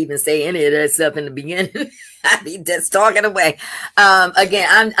forgot to even say any of that stuff in the beginning. I be just talking away.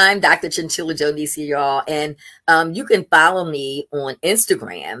 Again, I'm Dr. Chinchila Jonesia, y'all, and you can follow me on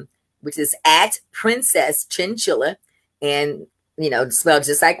Instagram, which is at Princess Chinchilla, and you know, spelled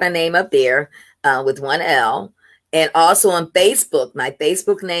just like my name up there, with 1 L. And also on Facebook, my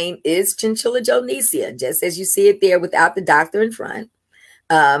Facebook name is Chinchila Jonesia, just as you see it there without the doctor in front.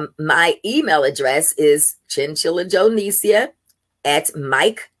 My email address is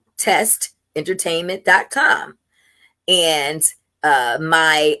chinchillajonesia@miktessentertainment.com. And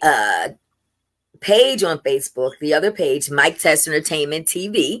my page on Facebook, the other page, Mike Test Entertainment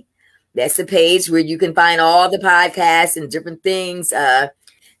TV. That's the page where you can find all the podcasts and different things that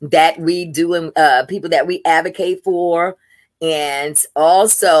we do and people that we advocate for. And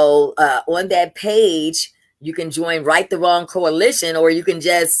also on that page, you can join Right the Wrong Coalition, or you can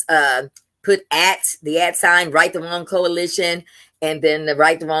just put the @ sign Right the Wrong Coalition, and then the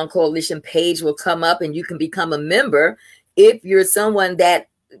Right the Wrong Coalition page will come up and you can become a member if you're someone that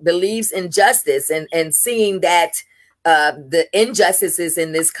believes in justice and seeing that the injustices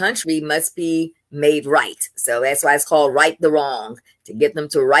in this country must be made right. So that's why it's called Right the Wrong, to get them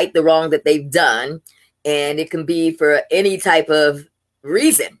to right the wrong that they've done. And it can be for any type of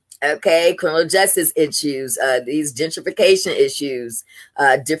reason. Okay, criminal justice issues, these gentrification issues,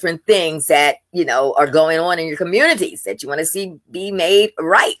 different things that, you know, are going on in your communities that you want to see be made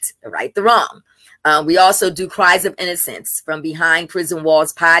right the wrong. We also do Cries of Innocence from Behind Prison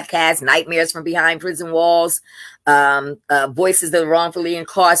Walls podcast, Nightmares from Behind Prison Walls, Voices of the Wrongfully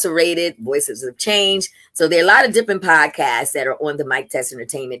Incarcerated, Voices of Change. So there are a lot of different podcasts that are on the Mike Test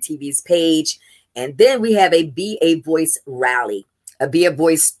Entertainment TV's page. And then we have a Be a Voice rally, a Be a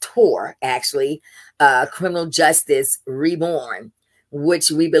Voice tour, actually, Criminal Justice Reborn,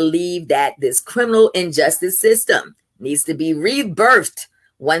 which we believe that this criminal injustice system needs to be rebirthed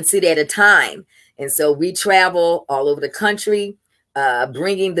one city at a time. And so we travel all over the country,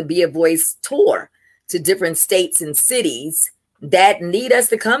 bringing the Be a Voice tour to different states and cities that need us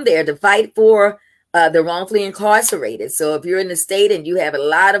to come there to fight for the wrongfully incarcerated. So if you're in the state and you have a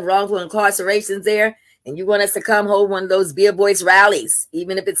lot of wrongful incarcerations there, and you want us to come hold one of those Be a Voice rallies,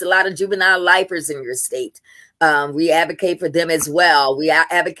 even if it's a lot of juvenile lifers in your state, we advocate for them as well. We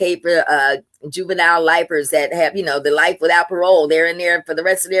advocate for juvenile lifers that have, you know, the life without parole. They're in there for the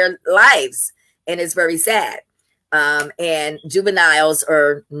rest of their lives. And it's very sad. And juveniles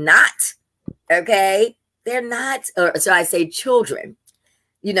are not, okay? They're not, or should I say children,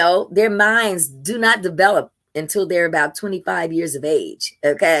 you know, their minds do not develop until they're about 25 years of age.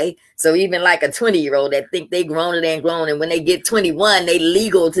 Okay. So even like a 20-year-old that think they grown and ain't grown. And when they get 21, they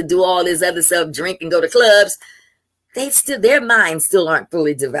legal to do all this other stuff, drink and go to clubs. Their minds still aren't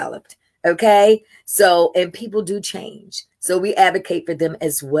fully developed. Okay. So, and people do change. So we advocate for them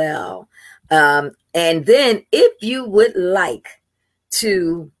as well. And then if you would like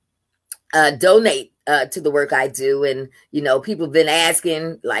to donate to the work I do. And, you know, people have been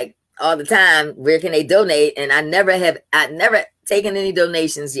asking like all the time, where can they donate? And I never taken any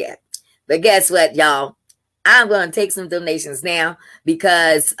donations yet. But guess what, y'all? I'm going to take some donations now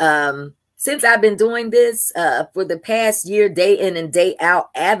because since I've been doing this for the past year, day in and day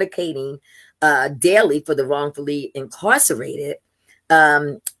out, advocating daily for the wrongfully incarcerated,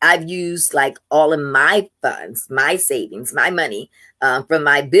 I've used like all of my funds, my savings, my money from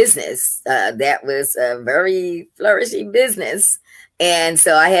my business. That was a very flourishing business. And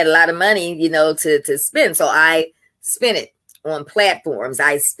so I had a lot of money, you know, to spend. So I spent it on platforms.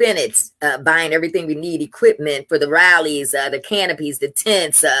 I spent it buying everything we need, equipment for the rallies, the canopies, the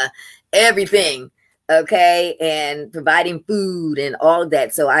tents, everything. Okay. And providing food and all of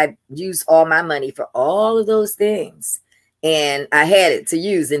that. So I used all my money for all of those things. And I had it to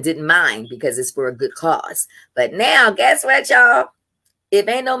use and didn't mind because it's for a good cause. But now, guess what, y'all? If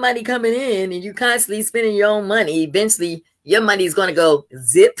ain't no money coming in and you constantly spending your own money, eventually your money is going to go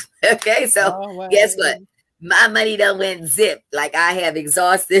zip. Okay. So guess what? My money done went zip. Like I have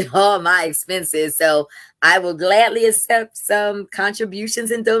exhausted all my expenses. So I will gladly accept some contributions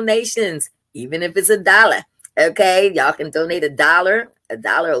and donations, even if it's $1. Okay. Y'all can donate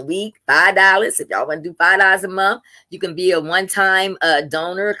 $1 a week, $5. If y'all want to do $5 a month, you can be a one-time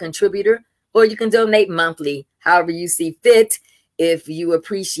donor, contributor, or you can donate monthly, however you see fit. If you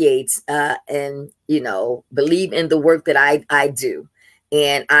appreciate and, you know, believe in the work that I do.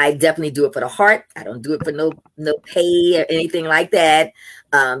 And I definitely do it for the heart. I don't do it for no pay or anything like that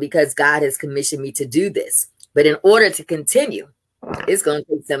because God has commissioned me to do this. But in order to continue, it's going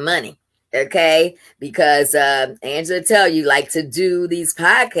to take some money. Okay. Because Angela tell you like to do these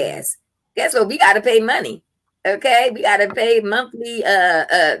podcasts. Guess what? We got to pay money. Okay. We got to pay monthly,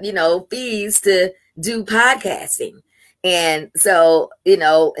 you know, fees to do podcasting. And so, you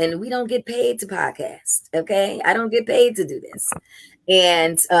know, and we don't get paid to podcast. Okay. I don't get paid to do this.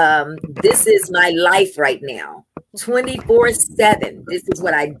 And this is my life right now, 24/7. This is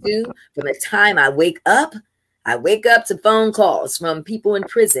what I do from the time I wake up. I wake up to phone calls from people in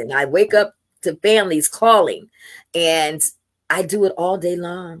prison. I wake up to families calling, and I do it all day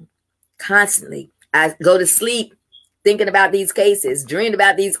long, constantly. I go to sleep thinking about these cases, dreaming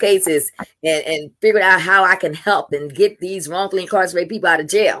about these cases, and figuring out how I can help and get these wrongfully incarcerated people out of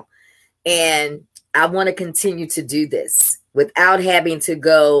jail. And I want to continue to do this without having to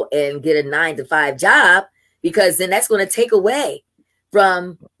go and get a 9-to-5 job, because then that's going to take away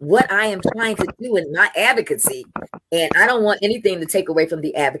from what I am trying to do in my advocacy. And I don't want anything to take away from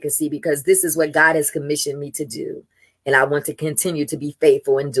the advocacy, because this is what God has commissioned me to do. And I want to continue to be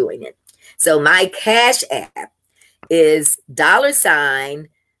faithful in doing it. So my Cash App is $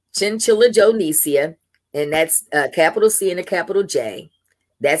 Chinchila Jonesia, and that's capital C and a capital J.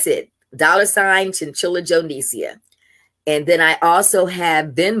 That's it. $ Chinchila Jonesia. And then I also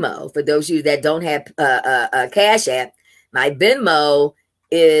have Venmo. For those of you that don't have a Cash App, my Venmo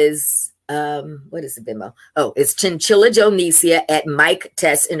is, what is the Venmo? Oh, it's Chinchila Jonesia at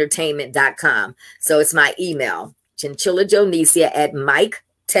MikeTestEntertainment.com. So it's my email, Chinchila Jonesia at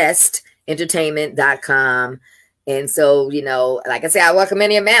MikeTestEntertainment.com. And so, you know, like I say, I welcome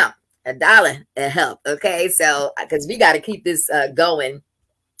any amount, $1 to help. Okay. So, because we got to keep this going,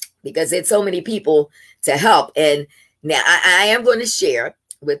 because there's so many people to help. And now I am going to share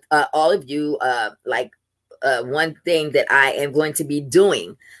with all of you, one thing that I am going to be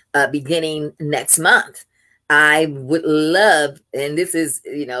doing beginning next month. I would love, and this is,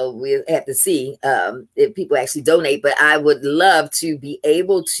 you know, we have to see if people actually donate, but I would love to be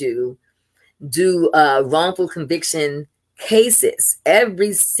able to do wrongful conviction cases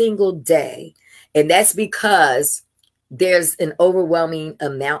every single day. And that's because there's an overwhelming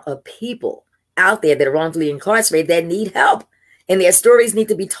amount of people out there that are wrongfully incarcerated that need help, and their stories need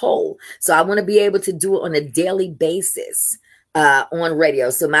to be told. So I want to be able to do it on a daily basis on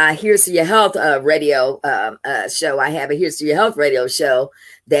radio. So my Here's to Your Health radio show, I have a Here's to Your Health radio show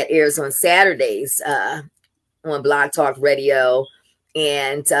that airs on Saturdays on Blog Talk Radio.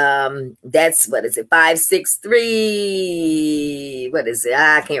 And that's, what is it, 563, what is it?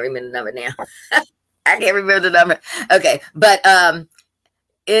 I can't remember the number now. I can't remember the number. Okay, but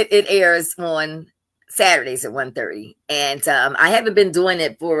it airs on Saturdays at 1:30. And I haven't been doing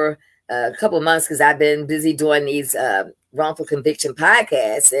it for a couple of months because I've been busy doing these wrongful conviction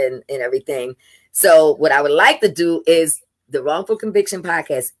podcasts and everything. So what I would like to do is the wrongful conviction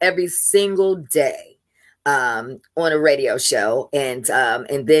podcast every single day on a radio show, and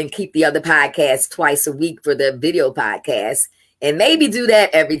then keep the other podcasts twice a week for the video podcast, and maybe do that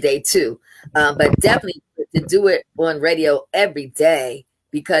every day too. But definitely to do it on radio every day,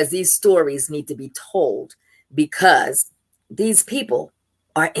 because these stories need to be told, because these people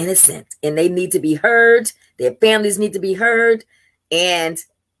are innocent and they need to be heard. Their families need to be heard. And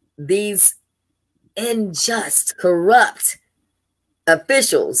these unjust, corrupt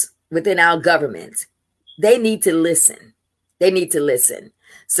officials within our government, they need to listen. They need to listen.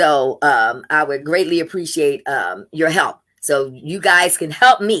 So I would greatly appreciate your help. So you guys can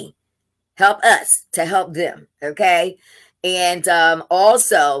help me, help us to help them. Okay. And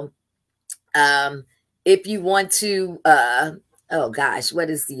also, if you want to, oh gosh, what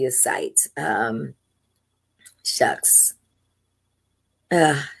is the site? Shucks.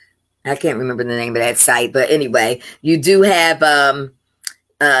 I can't remember the name of that site, but anyway, you do have the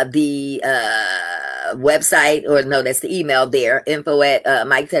website, or no, that's the email there,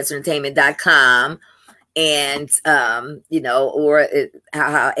 info@MikeTexterEntertainment.com. And, you know, or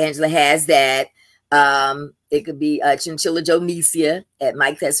how Angela has that, it could be Chinchila Jonesia at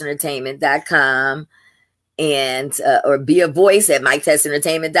MikeTexterEntertainment.com, and, or be a voice at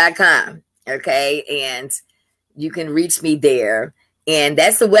MikeTexterEntertainment.com. Okay. And you can reach me there. And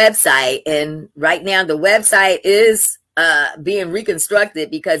that's the website. And right now the website is being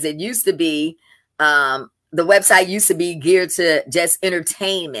reconstructed, because it used to be, the website used to be geared to just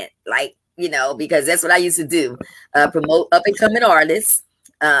entertainment, like, you know, because that's what I used to do, promote up and coming artists.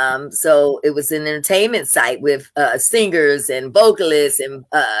 So it was an entertainment site with singers and vocalists and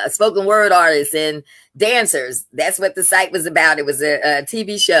spoken word artists and dancers. That's what the site was about. It was a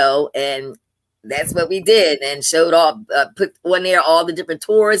TV show, and that's what we did, and showed off, put on there all the different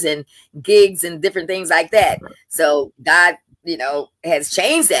tours and gigs and different things like that. So God, you know, has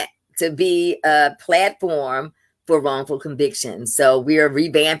changed that to be a platform for wrongful conviction. So we are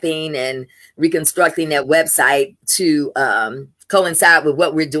revamping and reconstructing that website to coincide with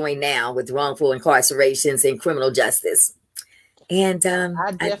what we're doing now with wrongful incarcerations and criminal justice. And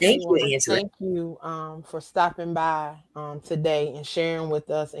I thank you, Angela. Thank you for stopping by today and sharing with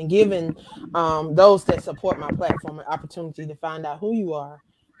us, and giving those that support my platform an opportunity to find out who you are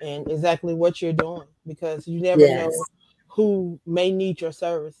and exactly what you're doing, because you never know who may need your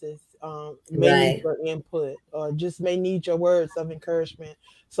services, may need your input, or just may need your words of encouragement.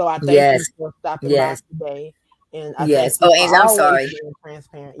 So I thank you for stopping by today. And I Oh, Angel, I'm sorry.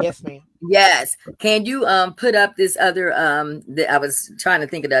 Transparent. Yes, ma'am. Yes. Can you put up this other I was trying to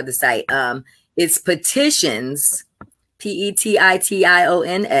think of the other site. It's petitions,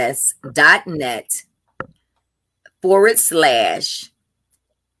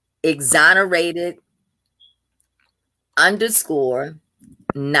 petitions.net/exonerated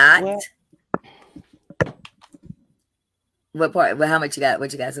 _not. What part? Well, how much you got?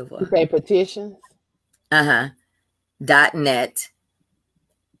 What you got so far? Okay, petitions. .net _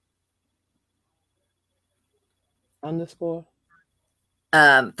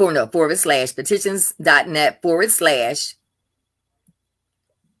 petitions.net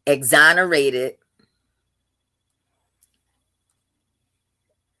 /exonerated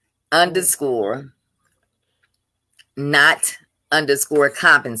 _not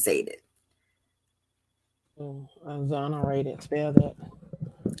 _compensated. Exonerated, spell that.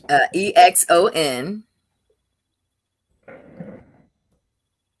 EXON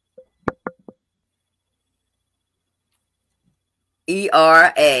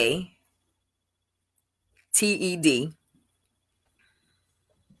ERATED _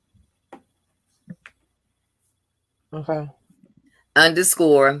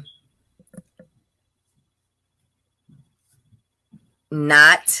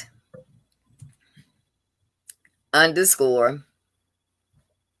 not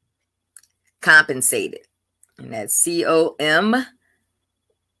 _compensated. And that's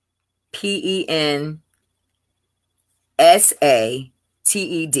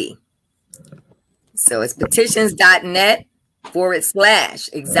COMPENSATED. So it's petitions.net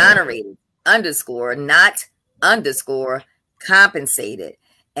 /exonerated _ not _compensated.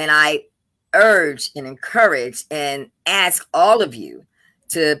 And I urge and encourage and ask all of you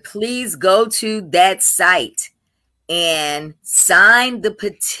to please go to that site and sign the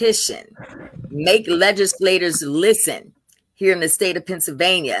petition. Make legislators listen here in the state of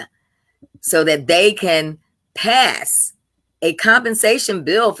Pennsylvania so that they can pass a compensation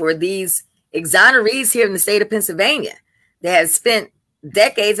bill for these exonerees here in the state of Pennsylvania that have spent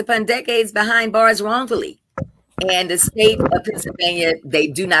decades upon decades behind bars wrongfully. And the state of Pennsylvania, they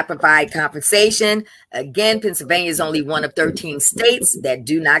do not provide compensation. Again, Pennsylvania is only one of 13 states that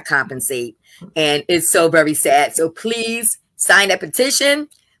do not compensate. And it's so very sad. So please sign that petition.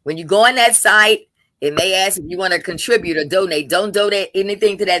 When you go on that site It may ask if you want to contribute or donate. Don't donate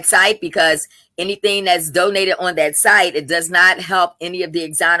anything to that site, because anything that's donated on that site, it does not help any of the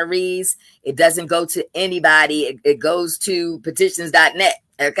exonerees. It doesn't go to anybody. It goes to petitions.net.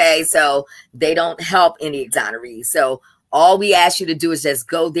 Okay, so they don't help any exonerees. So all we ask you to do is just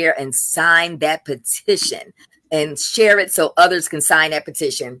go there and sign that petition and share it so others can sign that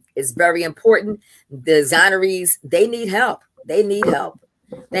petition. It's very important. The exonerees, they need help. They need help.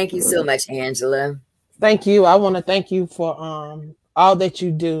 Thank you so much, Angela. Thank you. I want to thank you for all that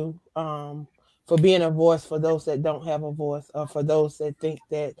you do, for being a voice for those that don't have a voice, or for those that think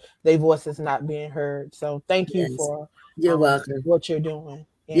that their voice is not being heard. So thank you for you're welcome. What you're doing.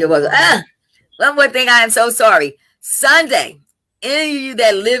 And, you're welcome. One more thing, I am so sorry. Sunday, any of you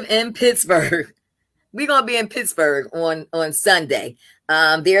that live in Pittsburgh, we're going to be in Pittsburgh on Sunday.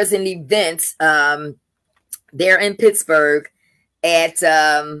 There's an event there in Pittsburgh at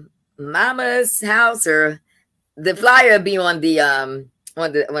Mama's house, or the flyer will be on the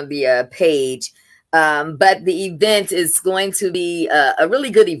page. But the event is going to be a really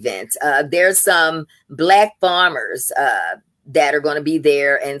good event. There's some Black farmers that are going to be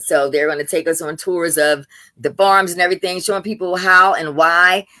there. And so they're going to take us on tours of the farms and everything, showing people how and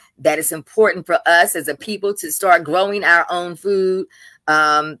why that it's important for us as a people to start growing our own food.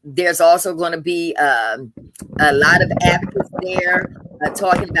 There's also going to be a lot of advocates there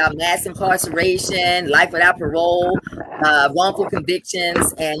talking about mass incarceration, life without parole, wrongful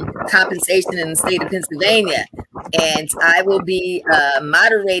convictions, and compensation in the state of Pennsylvania. And I will be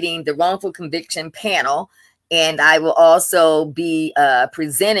moderating the wrongful conviction panel, and I will also be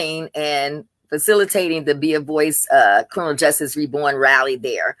presenting and facilitating the Be a Voice Criminal Justice Reborn rally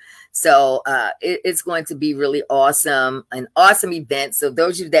there. So it's going to be really awesome, an awesome event. So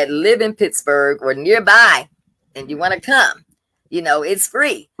those of you that live in Pittsburgh or nearby and you want to come, you know, it's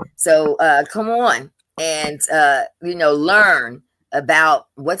free. So come on and, you know, learn about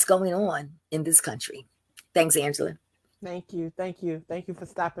what's going on in this country. Thanks, Angela. Thank you. Thank you. Thank you for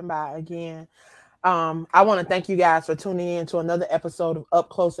stopping by again. I want to thank you guys for tuning in to another episode of Up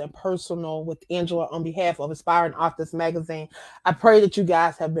Close and Personal with Angela on behalf of Aspiring Authors Magazine. I pray that you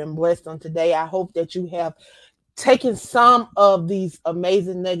guys have been blessed on today. I hope that you have taken some of these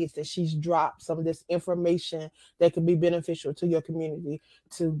amazing nuggets that she's dropped, some of this information that could be beneficial to your community,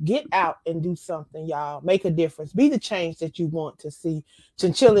 to get out and do something, y'all. Make a difference. Be the change that you want to see.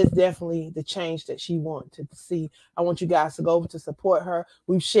 Chinchilla is definitely the change that she wants to see. I want you guys to go over to support her.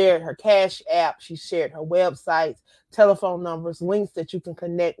 We've shared her Cash App. She shared her websites, telephone numbers, links that you can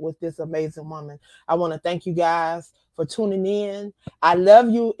connect with this amazing woman. I want to thank you guys for tuning in. I love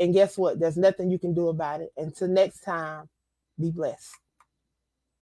you. And guess what? There's nothing you can do about it. Until next time, be blessed.